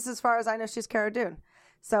 She's, as far as I know, she's Cara Dune.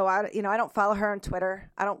 So I don't follow her on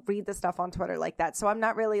Twitter. I don't read the stuff on Twitter like that. So I'm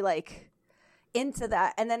not really like into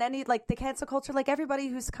that. And then the cancel culture, like everybody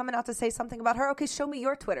who's coming out to say something about her. Okay, show me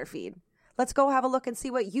your Twitter feed. Let's go have a look and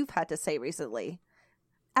see what you've had to say recently.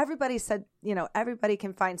 Everybody said, everybody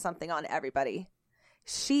can find something on everybody.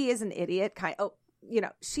 She is an idiot.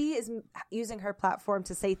 She is using her platform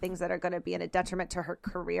to say things that are going to be in a detriment to her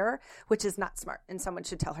career, which is not smart. And someone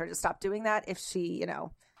should tell her to stop doing that if she,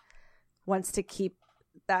 wants to keep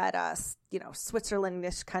that,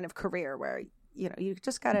 Switzerlandish kind of career where, you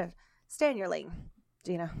just got to stay in your lane,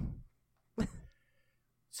 Gina.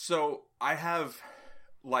 So I have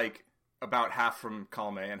like about half from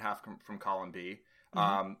column A and half from column B.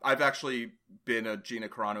 Mm-hmm. I've actually been a Gina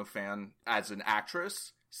Carano fan as an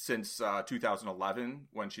actress since 2011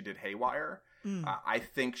 when she did Haywire. I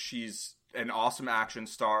think she's an awesome action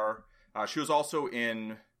star. She was also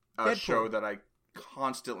in a Deadpool. show that I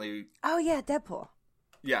constantly... Oh, yeah, Deadpool.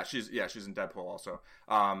 Yeah, she's in Deadpool also.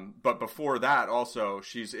 But before that, also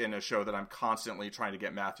she's in a show that I'm constantly trying to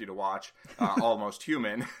get Matthew to watch, Almost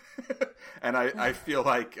Human. And I feel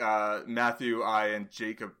like Matthew, I, and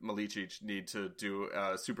Jacob Malicic need to do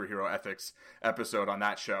a superhero ethics episode on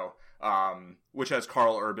that show, which has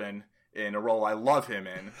Carl Urban in a role I love him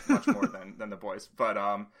in much more than the boys, but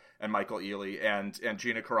and Michael Ealy, and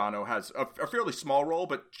Gina Carano has a fairly small role,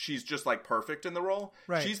 but she's just like perfect in the role.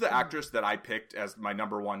 Right. She's the actress that I picked as my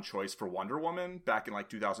number one choice for Wonder Woman back in like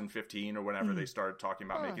 2015 or whenever they started talking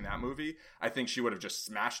about making that movie. I think she would have just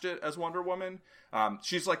smashed it as Wonder Woman.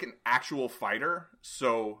 She's like an actual fighter,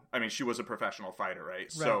 so I mean she was a professional fighter,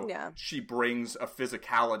 right? So she brings a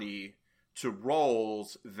physicality to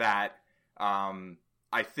roles that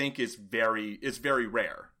I think is very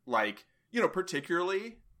rare. Like, you know,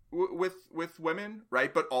 particularly with women,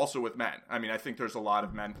 right? But also with men. I mean, I think there's a lot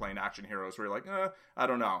of men playing action heroes where you're like, I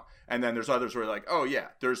don't know. And then there's others where you're like, oh yeah,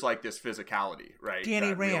 there's like this physicality, right?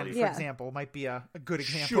 Danny Rand, for example, might be a good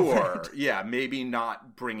example. Sure, yeah, maybe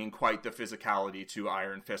not bringing quite the physicality to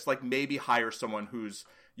Iron Fist. Like maybe hire someone who's,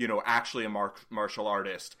 you know, actually a martial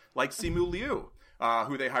artist, like Simu Liu,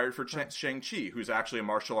 who they hired for Shang-Chi, who's actually a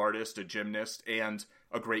martial artist, a gymnast, and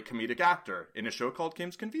a great comedic actor in a show called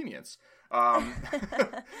Kim's Convenience.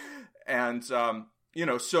 And, you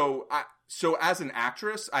know, so as an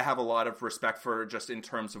actress, I have a lot of respect for her just in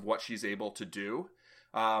terms of what she's able to do.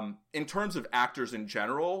 In terms of actors in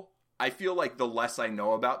general, I feel like the less I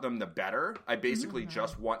know about them, the better. I basically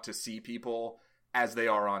just want to see people as they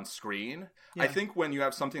are on screen. Yeah. I think when you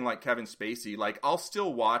have something like Kevin Spacey, like I'll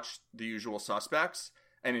still watch The Usual Suspects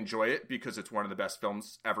and enjoy it because it's one of the best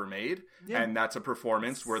films ever made. Yeah. And that's a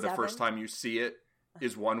performance where the first time you see it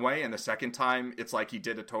is one way, and the second time it's like he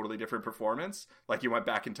did a totally different performance. Like he went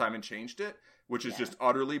back in time and changed it, which is just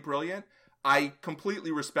utterly brilliant. I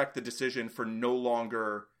completely respect the decision for no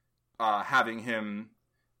longer having him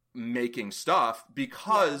making stuff,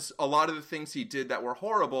 because a lot of the things he did that were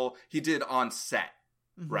horrible, he did on set,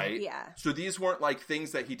 right? Yeah. So these weren't like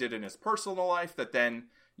things that he did in his personal life that then,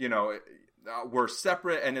 you know, were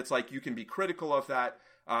separate, and it's like you can be critical of that.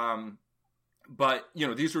 But, you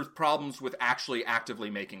know, these were problems with actually actively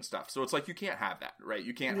making stuff. So it's like you can't have that, right?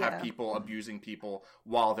 You can't have people abusing people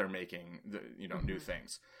while they're making, new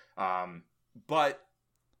things. But,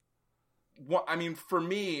 I mean, for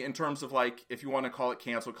me, in terms of like, if you want to call it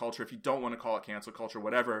cancel culture, if you don't want to call it cancel culture,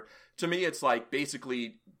 whatever, to me, it's like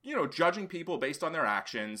basically, you know, judging people based on their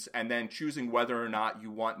actions and then choosing whether or not you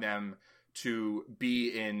want them to be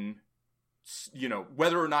in, you know,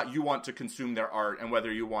 whether or not you want to consume their art and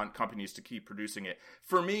whether you want companies to keep producing it.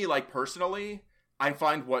 For me, like personally, I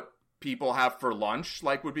find what people have for lunch,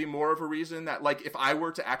 like, would be more of a reason that, like, if I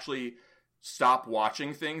were to actually stop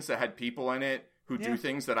watching things that had people in it who do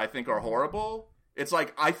things that I think are horrible, it's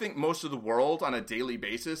like, I think most of the world on a daily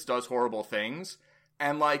basis does horrible things.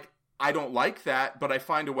 And like, I don't like that, but I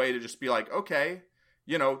find a way to just be like, okay,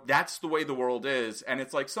 you know, that's the way the world is. And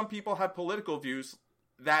it's like, some people have political views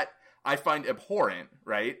that I find abhorrent,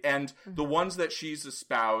 right? And the ones that she's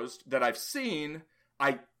espoused that I've seen,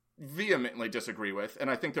 I vehemently disagree with, and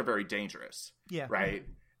I think they're very dangerous, right?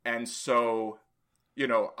 And so, you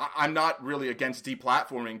know, I'm not really against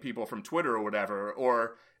deplatforming people from Twitter or whatever,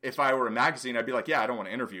 or if I were a magazine, I'd be like, yeah, I don't want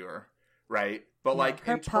to interview her, right? But like,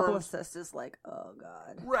 her publicist is like, oh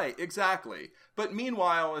god, right? Exactly. But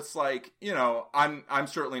meanwhile, it's like, you know, I'm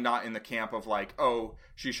certainly not in the camp of like, oh,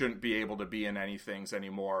 she shouldn't be able to be in any things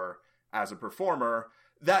anymore as a performer.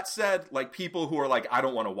 That said, like, people who are like, I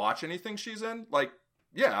don't want to watch anything she's in, like,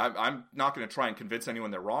 yeah, I'm not going to try and convince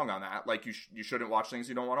anyone they're wrong on that. Like, you shouldn't watch things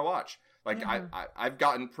you don't want to watch. Like, I've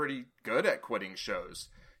gotten pretty good at quitting shows,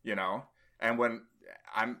 you know, and when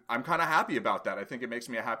I'm kind of happy about that. I think it makes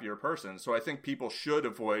me a happier person. So I think people should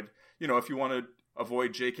avoid, you know, if you want to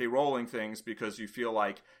avoid J.K. Rowling things because you feel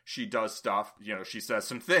like she does stuff, you know, she says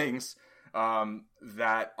some things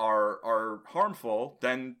that are harmful,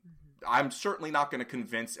 then I'm certainly not going to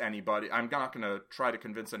convince anybody. I'm not going to try to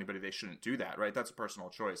convince anybody they shouldn't do that, right? That's a personal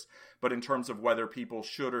choice. But in terms of whether people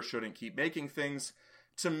should or shouldn't keep making things,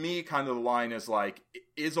 to me, kind of the line is like,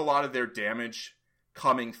 is a lot of their damage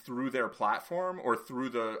coming through their platform or through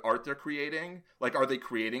the art they're creating? Like, are they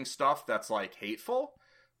creating stuff that's like hateful?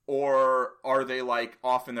 Or are they like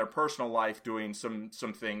off in their personal life doing some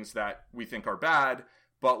things that we think are bad,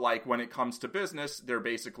 but like when it comes to business, they're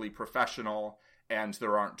basically professional and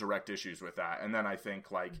there aren't direct issues with that? And then I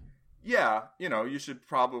think like, yeah, you know, you should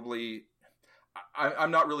probably,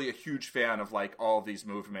 I'm not really a huge fan of like all of these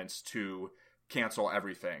movements to cancel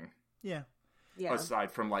everything. Yeah.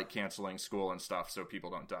 Aside from like canceling school and stuff so people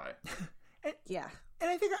don't die. Yeah. And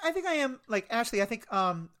I think I am, like, Ashley, I think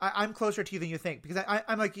I'm closer to you than you think, because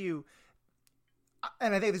I'm like you,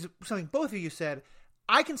 and I think this is something both of you said.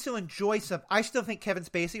 I can still enjoy I still think Kevin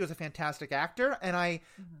Spacey was a fantastic actor, and I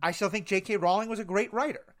still think J.K. Rowling was a great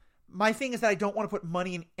writer. My thing is that I don't want to put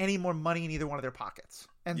any more money in either one of their pockets.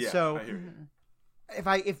 And so I hear you.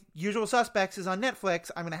 if Usual Suspects is on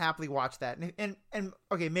Netflix, I'm going to happily watch that. And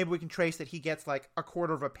okay, maybe we can trace that he gets like a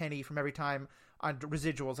quarter of a penny from every time on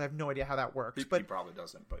residuals. I have no idea how that works. He probably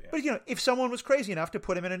doesn't, but yeah. But, you know, if someone was crazy enough to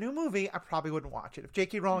put him in a new movie, I probably wouldn't watch it. If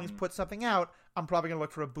J.K. Rowling's put something out, I'm probably going to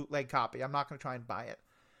look for a bootleg copy. I'm not going to try and buy it.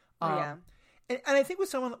 Yeah. And I think with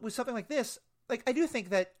something like this, like, I do think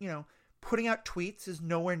that, you know, putting out tweets is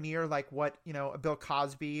nowhere near like what, you know, Bill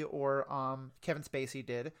Cosby or Kevin Spacey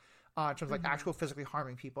did in terms of like actual physically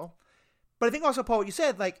harming people. But I think also, Paul, what you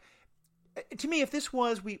said, like, to me, if this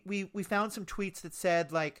was, we found some tweets that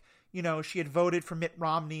said, like, you know, she had voted for Mitt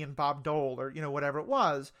Romney and Bob Dole, or, you know, whatever it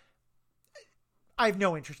was, I have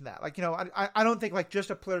no interest in that. Like, you know, I don't think like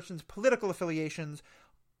just a person's political affiliations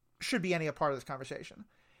should be any a part of this conversation.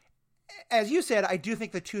 As you said, I do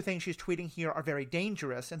think the two things she's tweeting here are very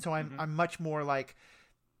dangerous, and so I'm much more like,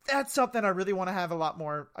 that's something I really want to have a lot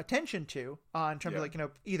more attention to in terms of, like, you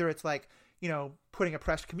know, either it's like, you know, putting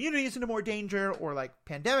oppressed communities into more danger, or like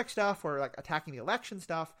pandemic stuff, or like attacking the election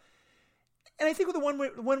stuff. And I think the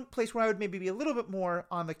one place where I would maybe be a little bit more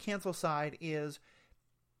on the cancel side is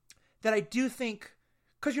that I do think,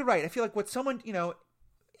 because you're right, I feel like what someone, you know,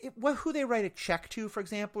 who they write a check to, for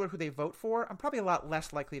example, or who they vote for, I'm probably a lot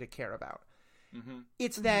less likely to care about.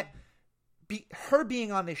 It's that her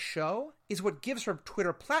being on this show is what gives her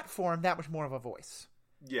Twitter platform that much more of a voice.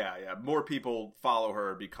 Yeah. More people follow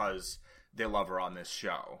her because they love her on this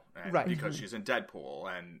show, and right? Because she's in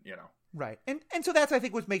Deadpool, and, you know, right. And so that's, I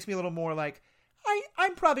think, what makes me a little more like,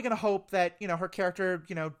 I'm probably going to hope that, you know, her character,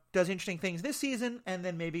 you know, does interesting things this season and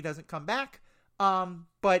then maybe doesn't come back.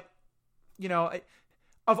 But, you know,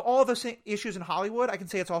 of all the issues in Hollywood, I can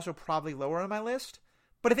say it's also probably lower on my list.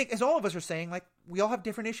 But I think, as all of us are saying, like, we all have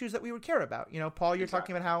different issues that we would care about. You know, Paul, you're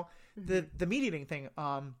talking about how the meat eating thing,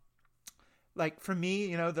 like, for me,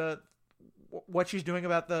 you know, what she's doing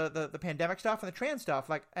about the pandemic stuff and the trans stuff,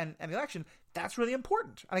 like, and the election, that's really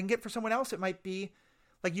important. I can get for someone else, it might be,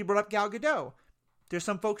 like you brought up Gal Gadot. There's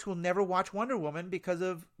some folks who will never watch Wonder Woman because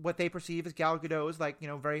of what they perceive as Gal Gadot's, like, you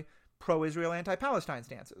know, very pro-Israel, anti-Palestine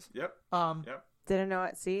stances. Yep. Didn't know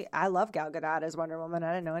it. See, I love Gal Gadot as Wonder Woman.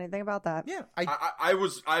 I didn't know anything about that. Yeah.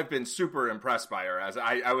 I've been super impressed by her. As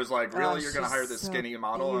I was like, really, you're going to hire this skinny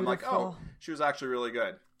model? And I'm like, oh, she was actually really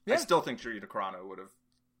good. Yeah. I still think Rita Carano would have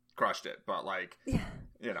crushed it, but, like,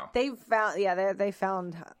 you know. They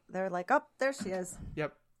found, they're like, oh, there she is.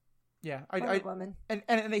 Yep. Yeah. Wonder Woman.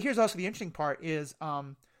 And here's also the interesting part is,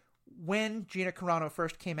 when Gina Carano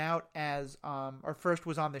first came out as, or first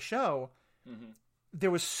was on the show, there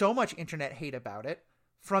was so much internet hate about it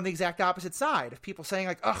from the exact opposite side of people saying,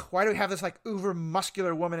 like, ugh, why do we have this, like, uber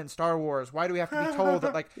muscular woman in Star Wars? Why do we have to be told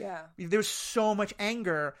that, like, there's so much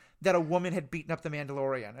anger that a woman had beaten up the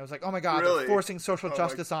Mandalorian? It was like, oh my God, really? They're forcing social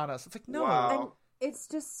justice on us. It's like, no. Wow. And it's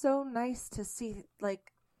just so nice to see,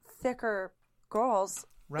 like, thicker girls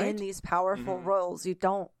in these powerful roles. You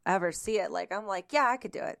don't ever see it. Like, I'm like, yeah, I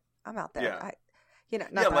could do it. I'm out there. Yeah. You know,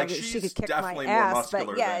 not that like, she could kick definitely my more ass, muscular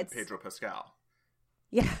but yeah, than it's Pedro Pascal.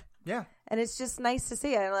 Yeah. Yeah. And it's just nice to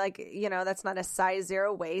see it. Like, you know, that's not a size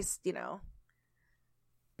 0 waist, you know,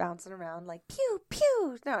 bouncing around like pew,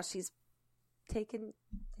 pew. No, she's taking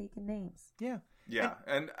names. Yeah. Yeah.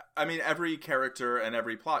 And I mean, every character and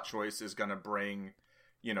every plot choice is going to bring,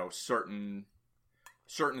 you know, certain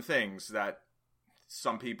things that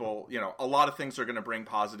some people, you know, a lot of things are going to bring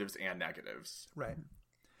positives and negatives. Right.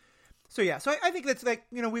 So, yeah. So I think that's, like,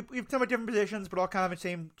 you know, we've talked about different positions, but all kind of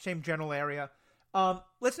the same general area.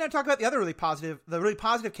 Let's now talk about the really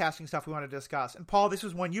positive casting stuff we want to discuss. And Paul, this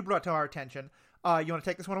was one you brought to our attention. You want to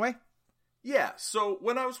take this one away? Yeah. So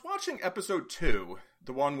when I was watching episode 2,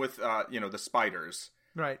 the one with, you know, the spiders.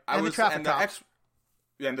 Right. And the traffic cops.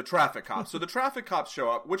 And the traffic cops. So the traffic cops show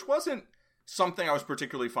up, which wasn't something I was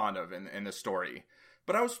particularly fond of in the story.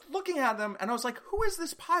 But I was looking at them and I was like, who is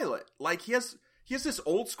this pilot? Like, he has this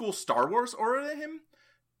old school Star Wars aura to him.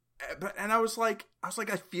 And I was like, I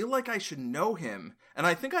feel like I should know him. And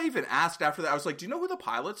I think I even asked after that, I was like, do you know who the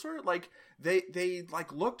pilots are? Like, they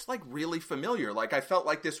like looked like really familiar. Like, I felt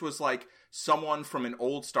like this was like someone from an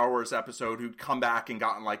old Star Wars episode who'd come back and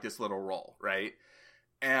gotten like this little role, right?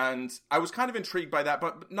 And I was kind of intrigued by that,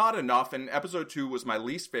 but not enough. And episode 2 was my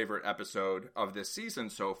least favorite episode of this season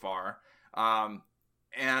so far.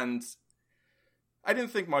 And I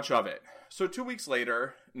didn't think much of it. So 2 weeks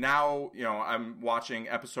later, now, I'm watching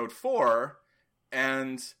episode 4,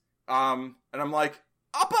 and I'm like,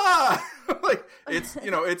 Appa! Like,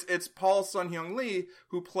 it's Paul Sun-Hyung Lee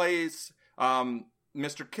who plays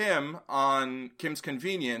Mr. Kim on Kim's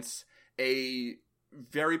Convenience, a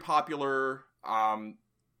very popular,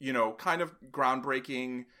 kind of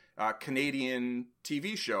groundbreaking Canadian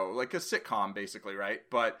TV show, like a sitcom, basically, right?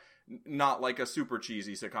 But not like a super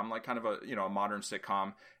cheesy sitcom, like kind of a modern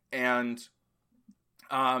sitcom. And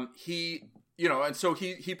he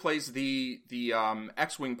plays the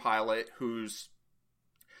X-Wing pilot who's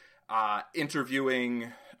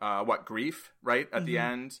interviewing Grief, right, at the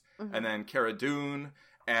end, and then Cara Dune,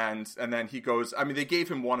 and then he goes. I mean, they gave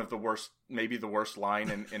him one of the worst, maybe the worst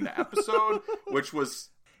line in the episode, which was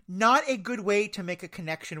not a good way to make a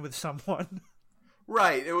connection with someone.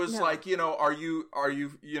 Right. It was like, are you,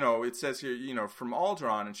 it says here, from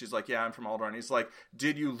Alderaan. And she's like, yeah, I'm from Alderaan. He's like,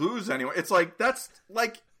 did you lose anyone? It's like, that's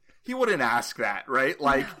like, he wouldn't ask that, right?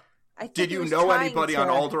 Like, did you know anybody on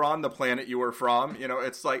Alderaan, the planet you were from?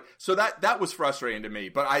 It's like, so that was frustrating to me.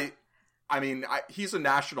 But I mean, he's a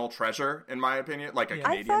national treasure, in my opinion, like a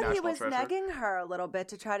Canadian national treasure. I thought he was negging her a little bit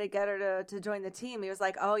to try to get her to join the team. He was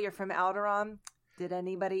like, oh, you're from Alderaan? Did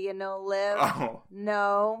anybody, live? Oh.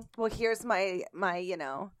 No. Well, here's my maybe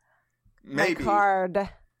my card.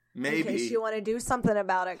 Maybe. In case you want to do something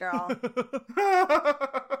about it, girl.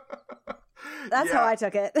 That's how I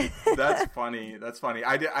took it. That's funny.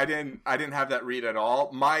 I didn't have that read at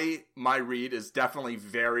all. My read is definitely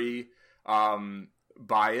very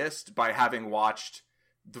biased by having watched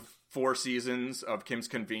the 4 seasons of Kim's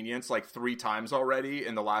Convenience like 3 times already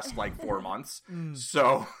in the last like 4 months.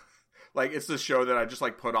 So like, it's the show that I just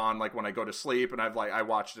like put on like when I go to sleep, and I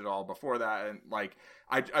watched it all before that, and like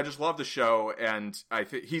I just love the show, and I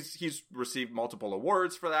think he's received multiple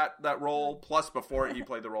awards for that role. Plus, before he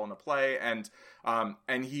played the role in the play, and I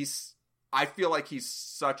feel like he's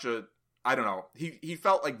such a, I don't know, he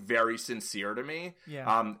felt like very sincere to me.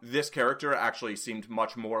 Yeah. This character actually seemed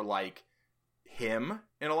much more like him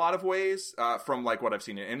in a lot of ways, from like what I've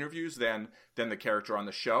seen in interviews than the character on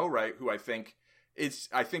the show, right? Who I think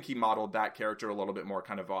he modeled that character a little bit more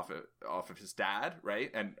kind of off of his dad,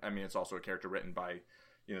 right? And I mean, it's also a character written by,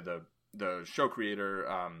 the show creator,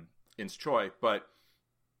 Ince Choi. But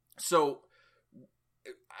so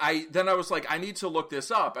I was like, I need to look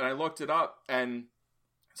this up, and I looked it up, and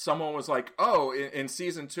someone was like, oh, in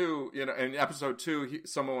season 2, in episode 2,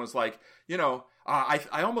 someone was like, I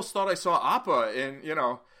almost thought I saw Appa in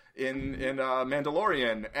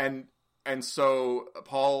Mandalorian, and so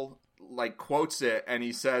Paul like quotes it, and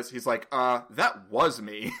he's like, that was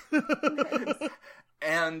me.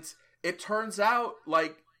 And it turns out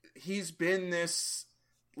like he's been this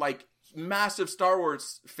like massive Star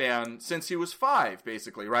Wars fan since he was 5,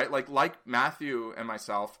 basically, right? Like Matthew and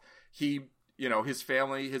myself, he, his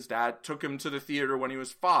family, his dad took him to the theater when he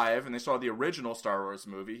was 5, and they saw the original Star Wars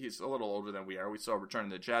movie. He's a little older than we are. We saw Return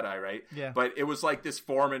of the Jedi, right? Yeah. But it was like this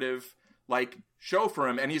formative like show for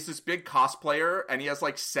him, and he's this big cosplayer, and he has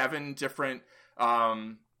like 7 different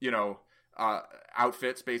outfits,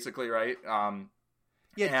 basically, right?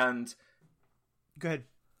 Yeah. And good.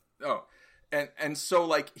 Oh, and so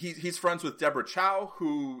like he's friends with Deborah Chow,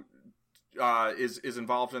 who is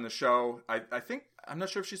involved in the show. I think, I'm not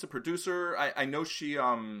sure if she's a producer. I know she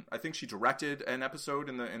I think she directed an episode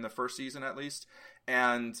in the first season at least,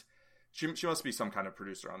 and she must be some kind of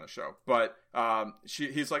producer on the show. But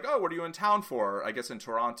he's like, oh, what are you in town for? I guess in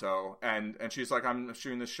Toronto. And she's like, I'm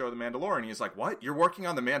shooting this show, The Mandalorian. He's like, what? You're working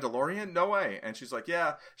on The Mandalorian? No way. And she's like,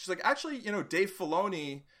 yeah. She's like, actually, Dave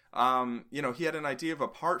Filoni, he had an idea of a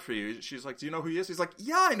part for you. She's like, do you know who he is? He's like,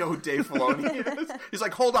 yeah, I know who Dave Filoni is. He's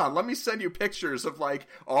like, hold on, let me send you pictures of like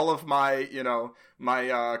all of my, my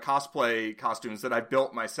cosplay costumes that I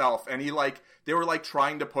built myself. And they were like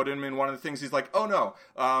trying to put him in one of the things. He's like, oh no,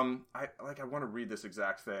 I want to read this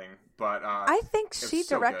exact thing, but I think she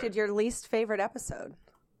directed your least favorite episode.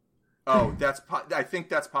 Oh, I think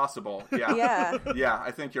that's possible. Yeah. Yeah. Yeah,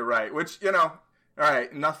 I think you're right. Which, all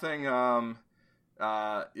right, nothing, no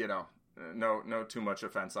too much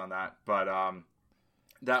offense on that, but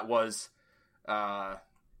that was yeah.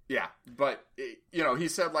 But he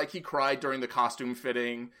said like he cried during the costume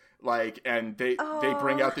fitting, like, and they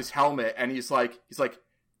bring out this helmet, and he's like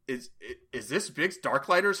is this Biggs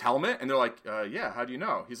Darklighter's helmet? And they're like, yeah, how do you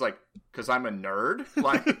know? He's like, because I'm a nerd.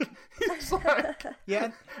 Like, he's like,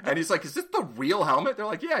 yeah. And he's like, is this the real helmet? They're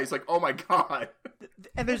like, yeah. He's like, oh my God.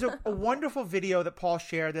 And there's a wonderful video that Paul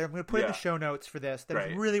shared that I'm going to put in the show notes for this that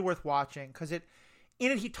is really worth watching, because in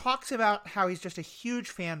it he talks about how he's just a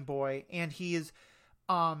huge fanboy, and he is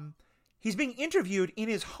he's being interviewed in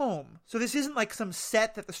his home. So this isn't like some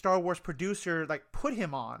set that the Star Wars producer like put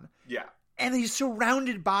him on. Yeah. And he's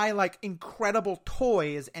surrounded by like incredible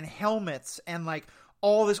toys and helmets and like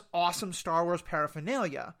all this awesome Star Wars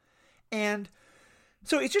paraphernalia. And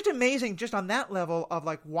so it's just amazing just on that level of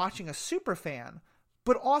like watching a super fan.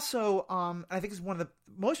 But also, I think it's one of the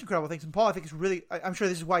most incredible things, and Paul, I think is really, I'm sure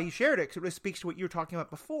this is why you shared it, because it really speaks to what you were talking about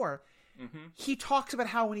before. Mm-hmm. He talks about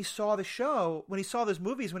how when he saw the show, when he saw those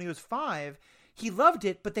movies when he was 5, he loved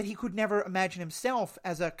it, but that he could never imagine himself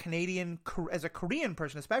as a Korean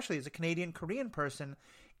person, especially as a Canadian Korean person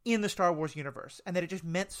in the Star Wars universe. And that it just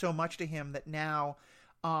meant so much to him that now,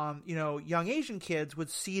 young Asian kids would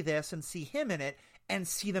see this and see him in it and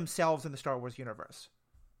see themselves in the Star Wars universe.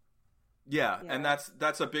 Yeah, and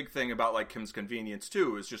that's a big thing about like Kim's Convenience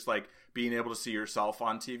too, is just like being able to see yourself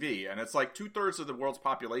on TV. And it's like 2/3 of the world's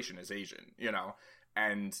population is Asian,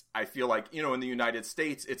 and I feel like, in the United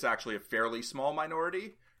States, it's actually a fairly small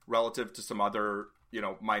minority relative to some other,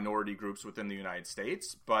 minority groups within the United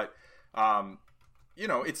States. But,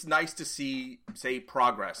 it's nice to see, say,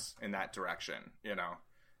 progress in that direction,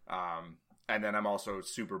 and then I'm also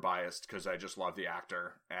super biased because I just love the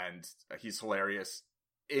actor and he's hilarious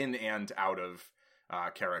in and out of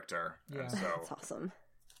character. Yeah, and so that's awesome.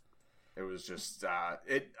 It was just I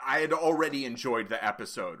had already enjoyed the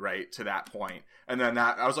episode right to that point, and then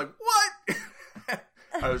that I was like, what?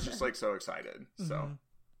 I was just like so excited. So mm-hmm.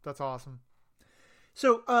 That's awesome.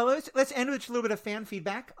 So let's end with a little bit of fan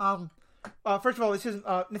feedback. First of all, this isn't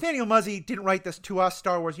Nathaniel Muzzy didn't write this to us,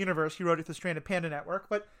 Star Wars Universe. He wrote it to the Stranded Panda Network,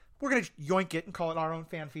 but we're going to yoink it and call it our own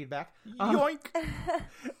fan feedback. Yoink!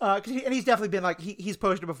 And he's definitely been like, he's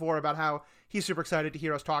posted before about how he's super excited to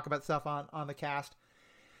hear us talk about stuff on the cast.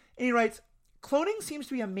 And he writes, cloning seems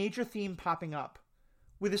to be a major theme popping up,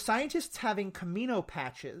 with the scientists having Camino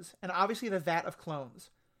patches and obviously the vat of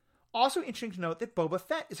clones. Also interesting to note that Boba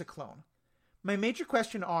Fett is a clone. My major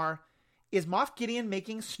question is Moff Gideon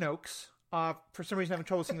making Snokes? For some reason I'm having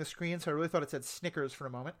trouble seeing the screen, so I really thought it said Snickers for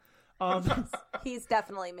a moment. He's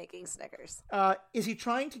definitely making Snickers. Is he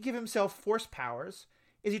trying to give himself force powers?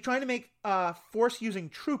 Is he trying to make force-using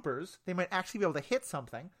troopers? They might actually be able to hit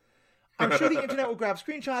something. I'm sure the internet will grab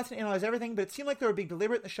screenshots and analyze everything, but it seemed like they were being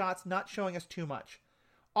deliberate in the shots, not showing us too much.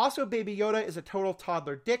 Also, Baby Yoda is a total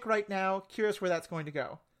toddler dick right now. Curious where that's going to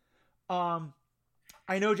go.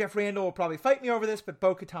 I know Jeff Randall will probably fight me over this, but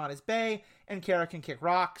Bo-Katan is bae, and Cara can kick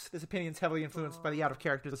rocks. This opinion is heavily influenced by the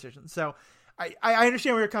out-of-character decisions. So I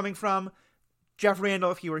understand where you're coming from. Jeff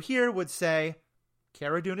Randall, if he were here, would say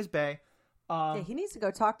Cara Dune is bae. Yeah, he needs to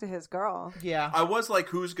go talk to his girl. Yeah. I was like,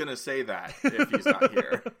 who's going to say that if he's not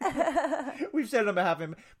here? We've said it on behalf of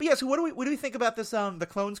him. But yeah, so what do we think about this, the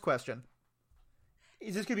clones question?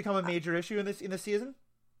 Is this going to become a major issue in this season?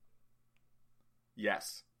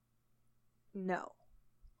 Yes. No.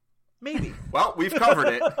 Maybe. Well, we've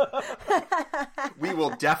covered it. We will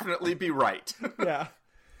definitely be right. Yeah.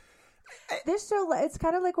 This show, it's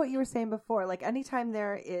kind of like what you were saying before. Like anytime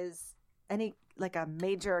there is any like a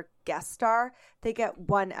major guest star, they get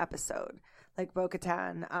one episode. Like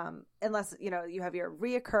Bo-Katan, unless you have your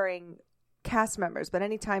reoccurring cast members. But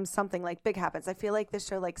anytime something like big happens, I feel like this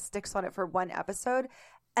show like sticks on it for one episode,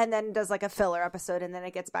 and then does like a filler episode, and then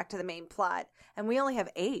it gets back to the main plot. And we only have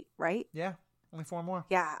 8, right? Yeah, only 4 more.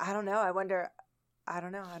 Yeah, I don't know. I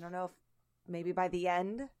don't know if maybe by the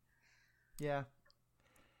end. Yeah.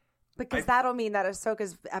 Because that'll mean that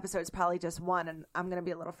Ahsoka's episode is probably just 1, and I'm going to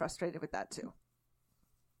be a little frustrated with that too.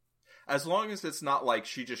 As long as it's not like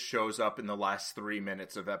she just shows up in the last 3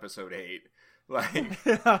 minutes of episode 8. Like,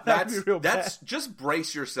 that's just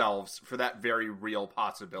brace yourselves for that very real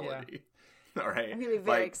possibility. Yeah. All right. I'm going to be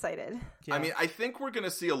very excited. Yeah. I mean, I think we're going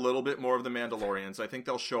to see a little bit more of the Mandalorians. I think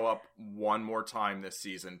they'll show up one more time this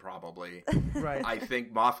season, probably. Right. I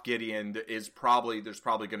think Moff Gideon there's probably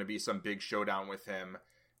going to be some big showdown with him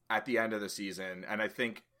at the end of the season. And I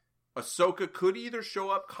think Ahsoka could either show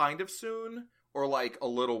up kind of soon or like a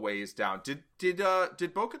little ways down. Did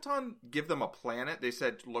Bo-Katan give them a planet? They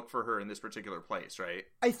said look for her in this particular place, right?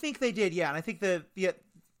 I think they did, yeah. And I think the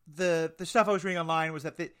stuff I was reading online was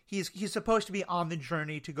that he's supposed to be on the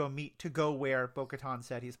journey to go where Bo-Katan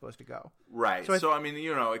said he's supposed to go. Right. So I mean,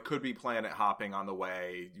 it could be planet hopping on the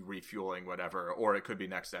way, refueling, whatever, or it could be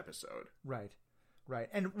next episode. Right. Right.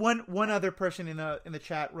 And one other person in the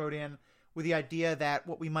chat wrote in with the idea that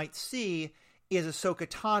what we might see is Ahsoka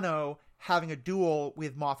Tano having a duel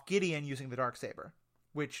with Moff Gideon using the Darksaber,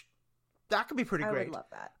 which that could be pretty great. I would love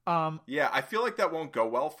that. Yeah, I feel like that won't go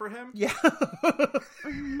well for him. Yeah.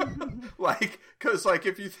 Because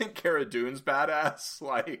if you think Cara Dune's badass,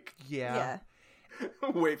 Yeah.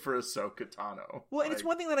 Wait for Ahsoka Tano. Well, and it's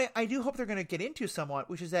one thing that I do hope they're going to get into somewhat,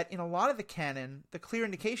 which is that in a lot of the canon, the clear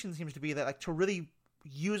indication seems to be that like to really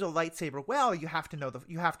use a lightsaber well, you have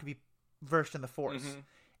to be versed in the Force.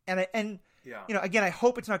 Mm-hmm. And yeah. You know, again, I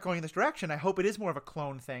hope it's not going in this direction. I hope it is more of a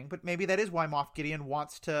clone thing, but maybe that is why Moff Gideon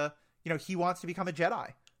wants to, you know, he wants to become a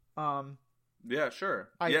Jedi. Yeah, sure.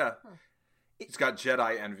 He's got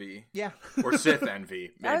Jedi envy. Yeah. Or Sith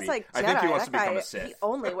envy, maybe. I was like, Jedi, I think he wants to that become guy, a Sith. He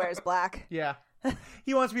only wears black. Yeah.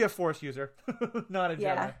 He wants to be a Force user, not a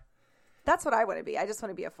Jedi. That's what I want to be. I just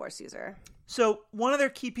want to be a Force user. So one other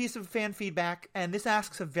key piece of fan feedback, and this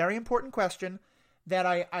asks a very important question that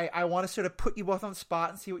I want to sort of put you both on the spot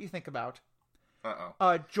and see what you think about.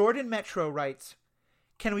 Jordan Metro writes,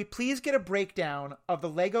 can we please get a breakdown of the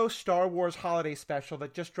Lego Star Wars holiday special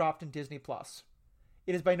that just dropped in Disney+.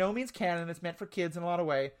 It is by no means canon. It's meant for kids in a lot of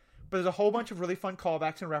way, but there's a whole bunch of really fun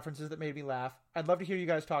callbacks and references that made me laugh. I'd love to hear you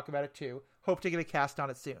guys talk about it too. Hope to get a cast on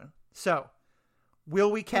it soon. So,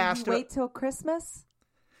 will we cast... Can you wait till Christmas?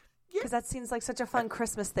 Because that seems like such a fun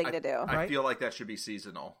Christmas thing to do. I feel like that should be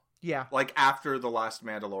seasonal. Yeah. Like after the last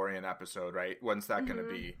Mandalorian episode, right? When's that going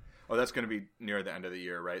to be? Oh, that's going to be near the end of the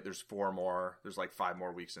year, right? There's 4 more. There's like 5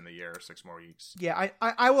 more weeks in the year, 6 more weeks. Yeah,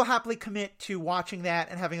 I will happily commit to watching that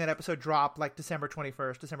and having that episode drop like December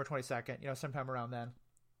 21st, December 22nd, you know, sometime around then.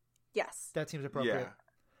 Yes. That seems appropriate. Yeah.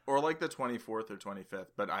 Or like the 24th or 25th,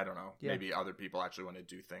 but I don't know. Yeah. Maybe other people actually want to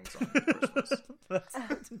do things on Christmas.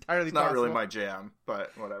 That's entirely It's not possible. really my jam,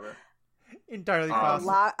 but whatever. Entirely possible.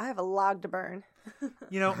 I have a log to burn.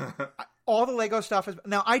 You know, all the Lego stuff is...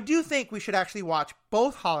 Now, I do think we should actually watch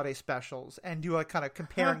both holiday specials and do a kind of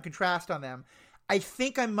compare and contrast on them. I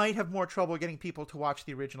think I might have more trouble getting people to watch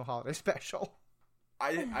the original holiday special.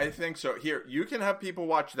 I think so. Here, you can have people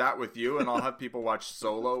watch that with you, and I'll have people watch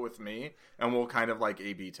Solo with me, and we'll kind of like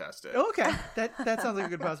A/B test it. Okay, that sounds like a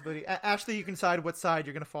good possibility. Ashley, you can decide what side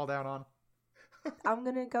you're going to fall down on. I'm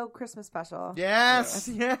going to go Christmas special. Yes.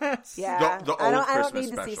 Yeah. The old I don't Christmas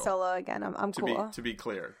need to see special. Solo again. I'm cool. To be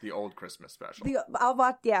clear, the old Christmas special. I'll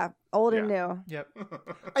watch, old and new. Yep.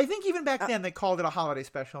 I think even back then they called it a holiday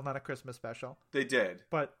special, not a Christmas special. They did.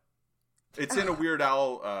 But it's in a Weird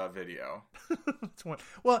Al video.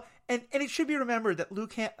 Well, and it should be remembered that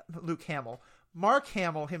Mark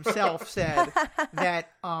Hamill himself said that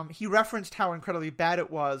he referenced how incredibly bad it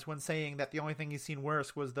was when saying that the only thing he's seen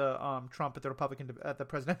worse was the Trump at the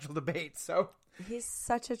presidential debate. So he's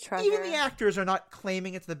such a treasure. Even the actors are not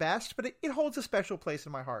claiming it's the best, but it holds a special place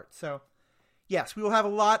in my heart. So yes, we will have a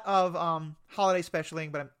lot of holiday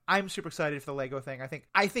specialing, but I'm super excited for the Lego thing.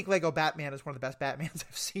 I think Lego Batman is one of the best Batmans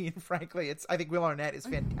I've seen. Frankly, I think Will Arnett is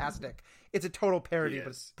fantastic. It's a total parody, but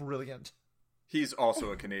it's brilliant. He's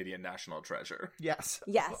also a Canadian national treasure. Yes.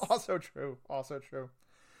 Yes. Also true. All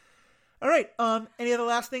right. Any other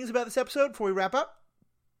last things about this episode before we wrap up?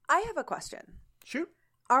 I have a question. Shoot.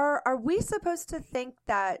 Are we supposed to think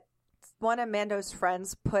that one of Mando's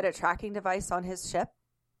friends put a tracking device on his ship?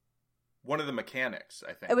 One of the mechanics,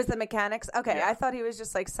 I think. It was the mechanics? Okay, Yeah. I thought he was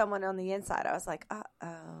just like someone on the inside. I was like,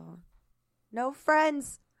 uh-oh. No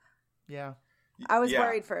friends. Yeah. I was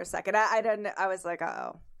worried for a second. I didn't. I was like,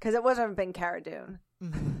 uh-oh. Because it wouldn't have been Cara Dune.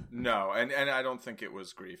 No, and I don't think it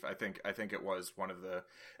was Grief. I think it was one of the...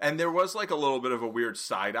 And there was like a little bit of a weird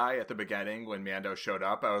side-eye at the beginning when Mando showed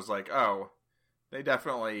up. I was like, oh, they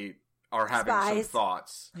definitely are having some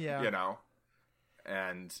thoughts. Yeah. You know?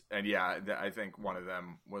 And yeah, I think one of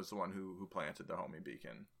them was the one who planted the homing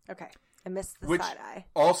beacon. Okay. I missed the Which side-eye.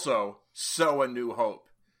 also, so A New Hope.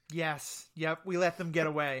 Yes. Yep. We let them get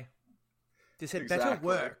away. This had better Exactly.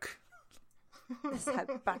 work. This had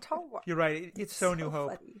better work. You're right. It's so New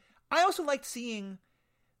Hope. funny. I also liked seeing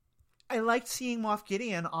Moff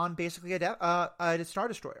Gideon on basically a Star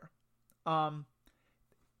Destroyer. And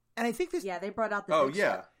I think this... Yeah, they brought out the Oh, big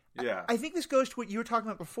yeah. ship. Yeah. I think this goes to what you were talking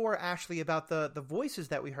about before, Ashley, about the voices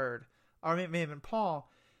that we heard, or maybe even Paul.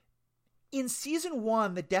 In season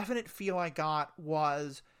 1, the definite feel I got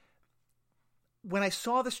was when I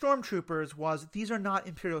saw the stormtroopers was these are not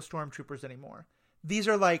Imperial stormtroopers anymore. These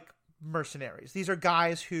are like mercenaries. These are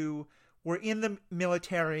guys who were in the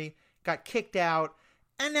military, got kicked out,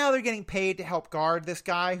 and now they're getting paid to help guard this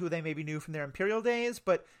guy who they maybe knew from their Imperial days,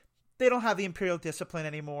 but they don't have the Imperial discipline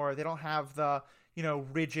anymore. They don't have the,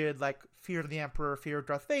 rigid, like, fear of the Emperor, fear of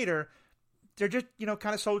Darth Vader. They're just,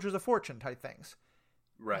 kind of soldiers of fortune type things.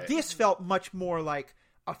 Right. This felt much more like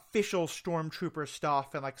official stormtrooper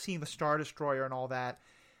stuff and, like, seeing the Star Destroyer and all that.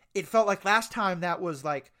 It felt like last time that was,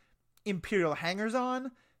 like, Imperial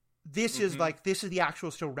hangers-on. This is, like, this is the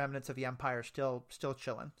actual still remnants of the Empire still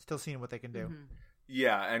chilling, still seeing what they can do. Mm-hmm.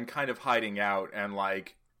 Yeah, and kind of hiding out and,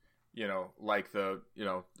 like, like the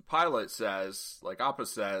pilot says, like Appa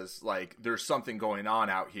says, like there's something going on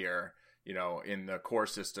out here, in the core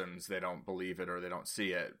systems. They don't believe it or they don't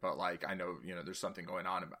see it, but like I know, there's something going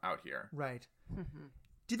on out here. Right.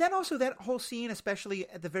 Did that whole scene, especially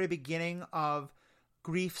at the very beginning of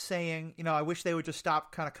Greef saying, I wish they would just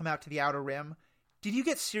stop, kind of come out to the outer rim. Did you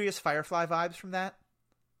get serious Firefly vibes from that?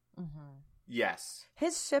 Mm-hmm. Yes.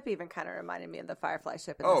 His ship even kind of reminded me of the Firefly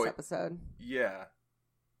ship in this episode. Yeah.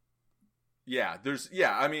 Yeah.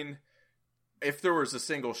 I mean, if there was a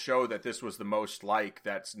single show that this was the most like,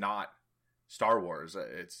 that's not Star Wars,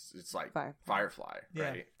 it's like Firefly, yeah,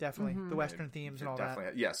 right? Definitely. Mm-hmm. The Western themes and all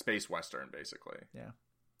that. Yeah, space Western, basically. Yeah.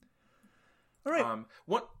 All right.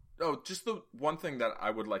 Just the one thing that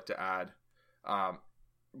I would like to add.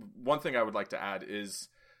 Is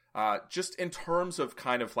just in terms of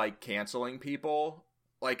kind of like canceling people.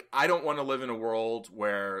 Like, I don't want to live in a world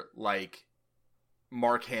where like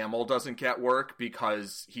Mark Hamill doesn't get work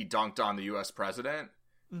because he dunked on the U.S. president.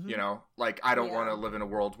 Mm-hmm. Like I don't want to live in a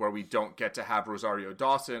world where we don't get to have Rosario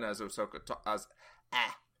Dawson as Ahsoka.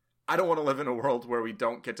 I don't want to live in a world where we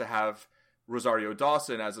don't get to have Rosario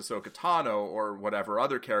Dawson as Ahsoka Tano or whatever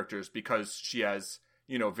other characters because she has,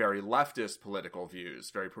 very leftist political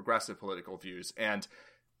views, very progressive political views. And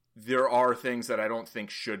there are things that I don't think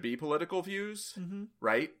should be political views,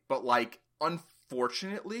 right? But like,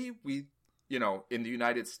 unfortunately, we, in the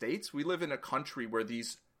United States, we live in a country where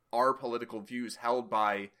these are political views held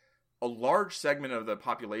by a large segment of the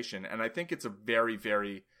population. And I think it's a very,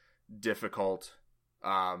 very difficult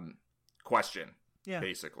question,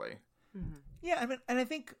 basically. Mm-hmm. Yeah, I mean, and I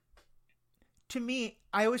think, to me,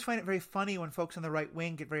 I always find it very funny when folks on the right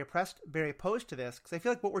wing get very opposed to this, because I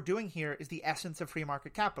feel like what we're doing here is the essence of free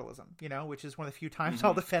market capitalism, which is one of the few times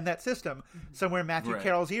I'll defend that system. Somewhere Matthew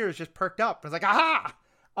Carroll's ears just perked up. It's like, aha!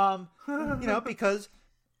 Because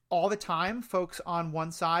all the time, folks on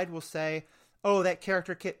one side will say, "Oh,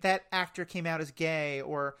 that actor came out as gay,"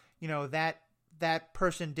 or that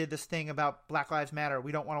person did this thing about Black Lives Matter.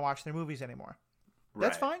 We don't want to watch their movies anymore. Right.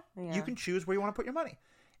 That's fine. Yeah. You can choose where you want to put your money.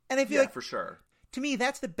 And I feel like, for sure, to me,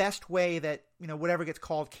 that's the best way that whatever gets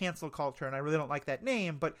called cancel culture, and I really don't like that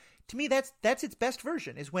name, but to me, that's its best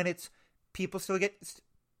version. Is when it's people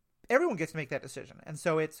everyone gets to make that decision, and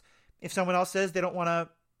so it's if someone else says they don't want to.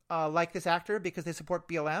 Like this actor because they support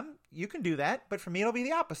BLM, you can do that. But for me, it'll be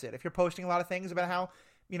the opposite. If you're posting a lot of things about how,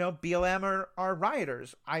 BLM are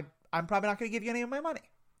rioters, I'm probably not going to give you any of my money.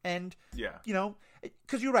 And,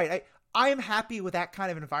 because you're right. I am happy with that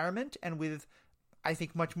kind of environment and with, I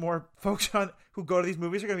think, much more folks who go to these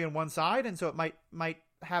movies are going to be on one side. And so it might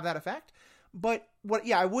have that effect. But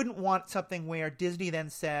I wouldn't want something where Disney then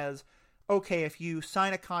says, okay, if you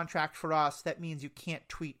sign a contract for us, that means you can't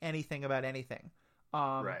tweet anything about anything.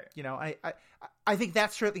 Right. I think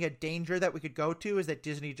that's certainly a danger that we could go to, is that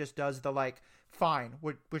Disney just does the like, fine,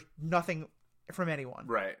 we're nothing from anyone.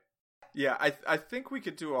 Right. Yeah. I think we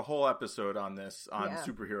could do a whole episode on this, on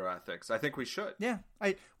superhero ethics. I think we should. Yeah.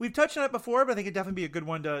 We've touched on it before, but I think it'd definitely be a good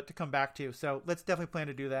one to come back to. So let's definitely plan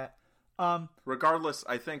to do that. Regardless,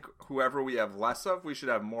 I think whoever we have less of, we should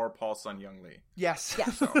have more Paul Sun-Young Lee. Yes.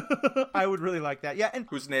 So. I would really like that. Yeah. And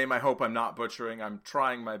whose name I hope I'm not butchering. I'm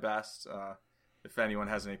trying my best. If anyone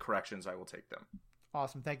has any corrections, I will take them.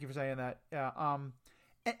 Awesome. Thank you for saying that. Yeah.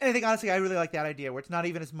 And I think, honestly, I really like that idea where it's not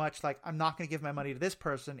even as much like, I'm not going to give my money to this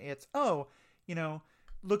person. It's,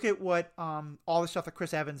 look at what all the stuff that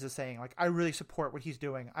Chris Evans is saying. Like, I really support what he's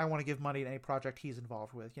doing. I want to give money to any project he's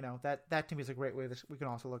involved with. That to me is a great way that we can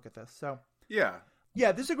also look at this. So yeah,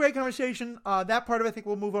 this is a great conversation. That part of it, I think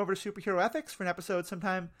we'll move over to superhero ethics for an episode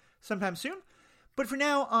sometime soon. But for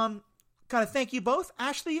now, kind of thank you both.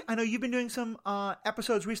 Ashley, I know you've been doing some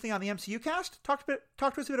episodes recently on the MCU cast. Talk to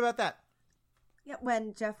us a bit about that. Yeah,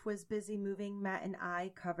 when Jeff was busy moving, Matt and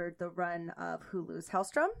I covered the run of Hulu's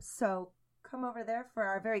Hellstrom. So come over there for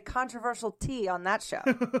our very controversial tea on that show.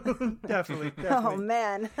 Definitely. Oh,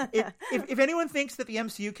 man. if anyone thinks that the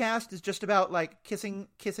MCU cast is just about like kissing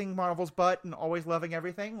Marvel's butt and always loving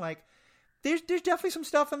everything, like there's definitely some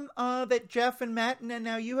stuff that Jeff and Matt and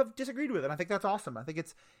now you have disagreed with, and I think that's awesome. I think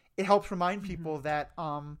it helps remind people that,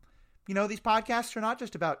 these podcasts are not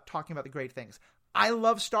just about talking about the great things. I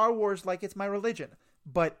love Star Wars like it's my religion,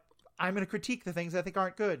 but I'm going to critique the things I think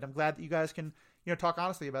aren't good. I'm glad that you guys can, talk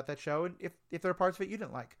honestly about that show, and if there are parts of it you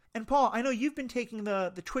didn't like. And Paul, I know you've been taking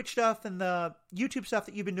the Twitch stuff and the YouTube stuff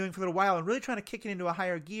that you've been doing for a little while and really trying to kick it into a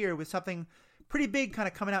higher gear with something pretty big kind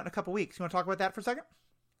of coming out in a couple weeks. You want to talk about that for a second?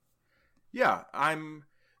 Yeah, I'm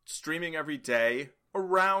streaming every day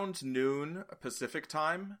around noon Pacific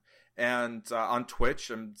time, and on Twitch,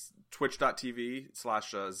 I'm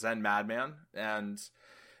twitch.tv/ZenMadman, and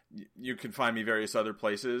you can find me various other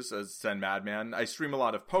places as Zen Madman. I stream a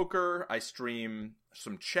lot of poker. I stream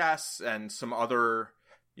some chess and some other,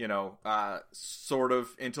 sort of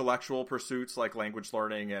intellectual pursuits like language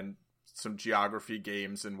learning and some geography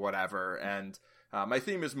games and whatever. And my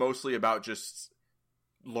theme is mostly about just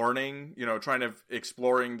learning, trying to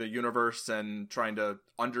exploring the universe and trying to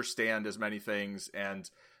understand as many things and,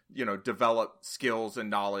 develop skills and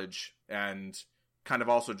knowledge, and kind of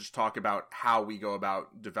also just talk about how we go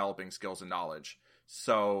about developing skills and knowledge.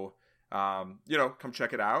 So, come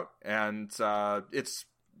check it out. And it's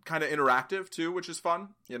kind of interactive too, which is fun.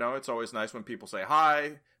 It's always nice when people say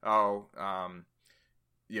hi.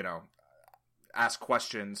 Ask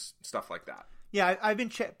questions, stuff like that. Yeah, I've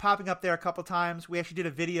been popping up there a couple times. We actually did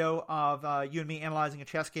a video of you and me analyzing a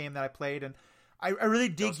chess game that I played, and I really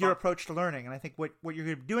dig your approach to learning. And I think what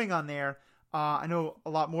you're doing on there, I know a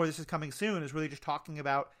lot more of this is coming soon, is really just talking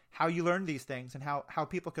about how you learn these things and how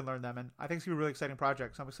people can learn them. And I think it's going to be a really exciting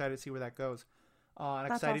project, so I'm excited to see where that goes. And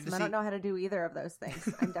That's excited awesome. to see. I don't know how to do either of those things.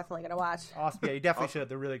 I'm definitely going to watch. Awesome. Yeah, you definitely should.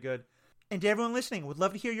 They're really good. And to everyone listening, would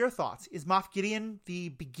love to hear your thoughts. Is Moff Gideon the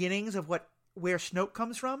beginnings of where Snoke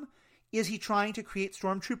comes from? Is he trying to create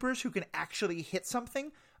stormtroopers who can actually hit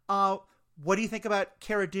something? What do you think about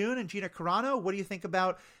Cara Dune and Gina Carano? What do you think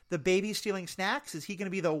about the baby stealing snacks? Is he going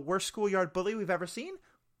to be the worst schoolyard bully we've ever seen?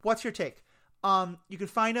 What's your take? You can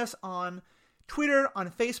find us on Twitter,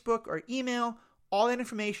 on Facebook, or email. All that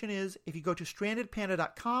information is if you go to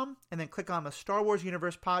strandedpanda.com and then click on the Star Wars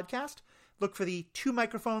Universe podcast. Look for the 2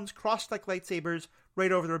 microphones crossed like lightsabers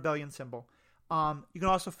right over the rebellion symbol. You can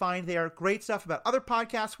also find there great stuff about other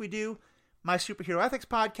podcasts we do. My Superhero Ethics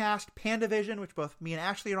podcast, PandaVision, which both me and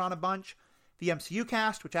Ashley are on a bunch. The MCU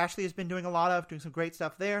cast, which Ashley has been doing a lot of, doing some great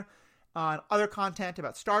stuff there. And other content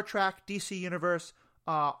about Star Trek, DC Universe,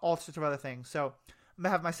 all sorts of other things. So on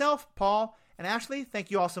behalf of myself, Paul, and Ashley, thank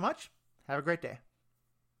you all so much. Have a great day.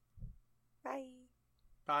 Bye.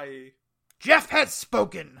 Bye. Jeff has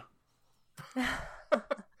spoken.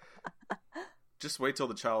 Just wait till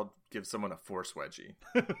the child gives someone a force wedgie.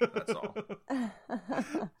 That's all.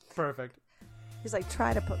 Perfect. He's like,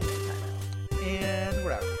 try to put me in timeout. And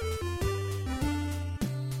we're out.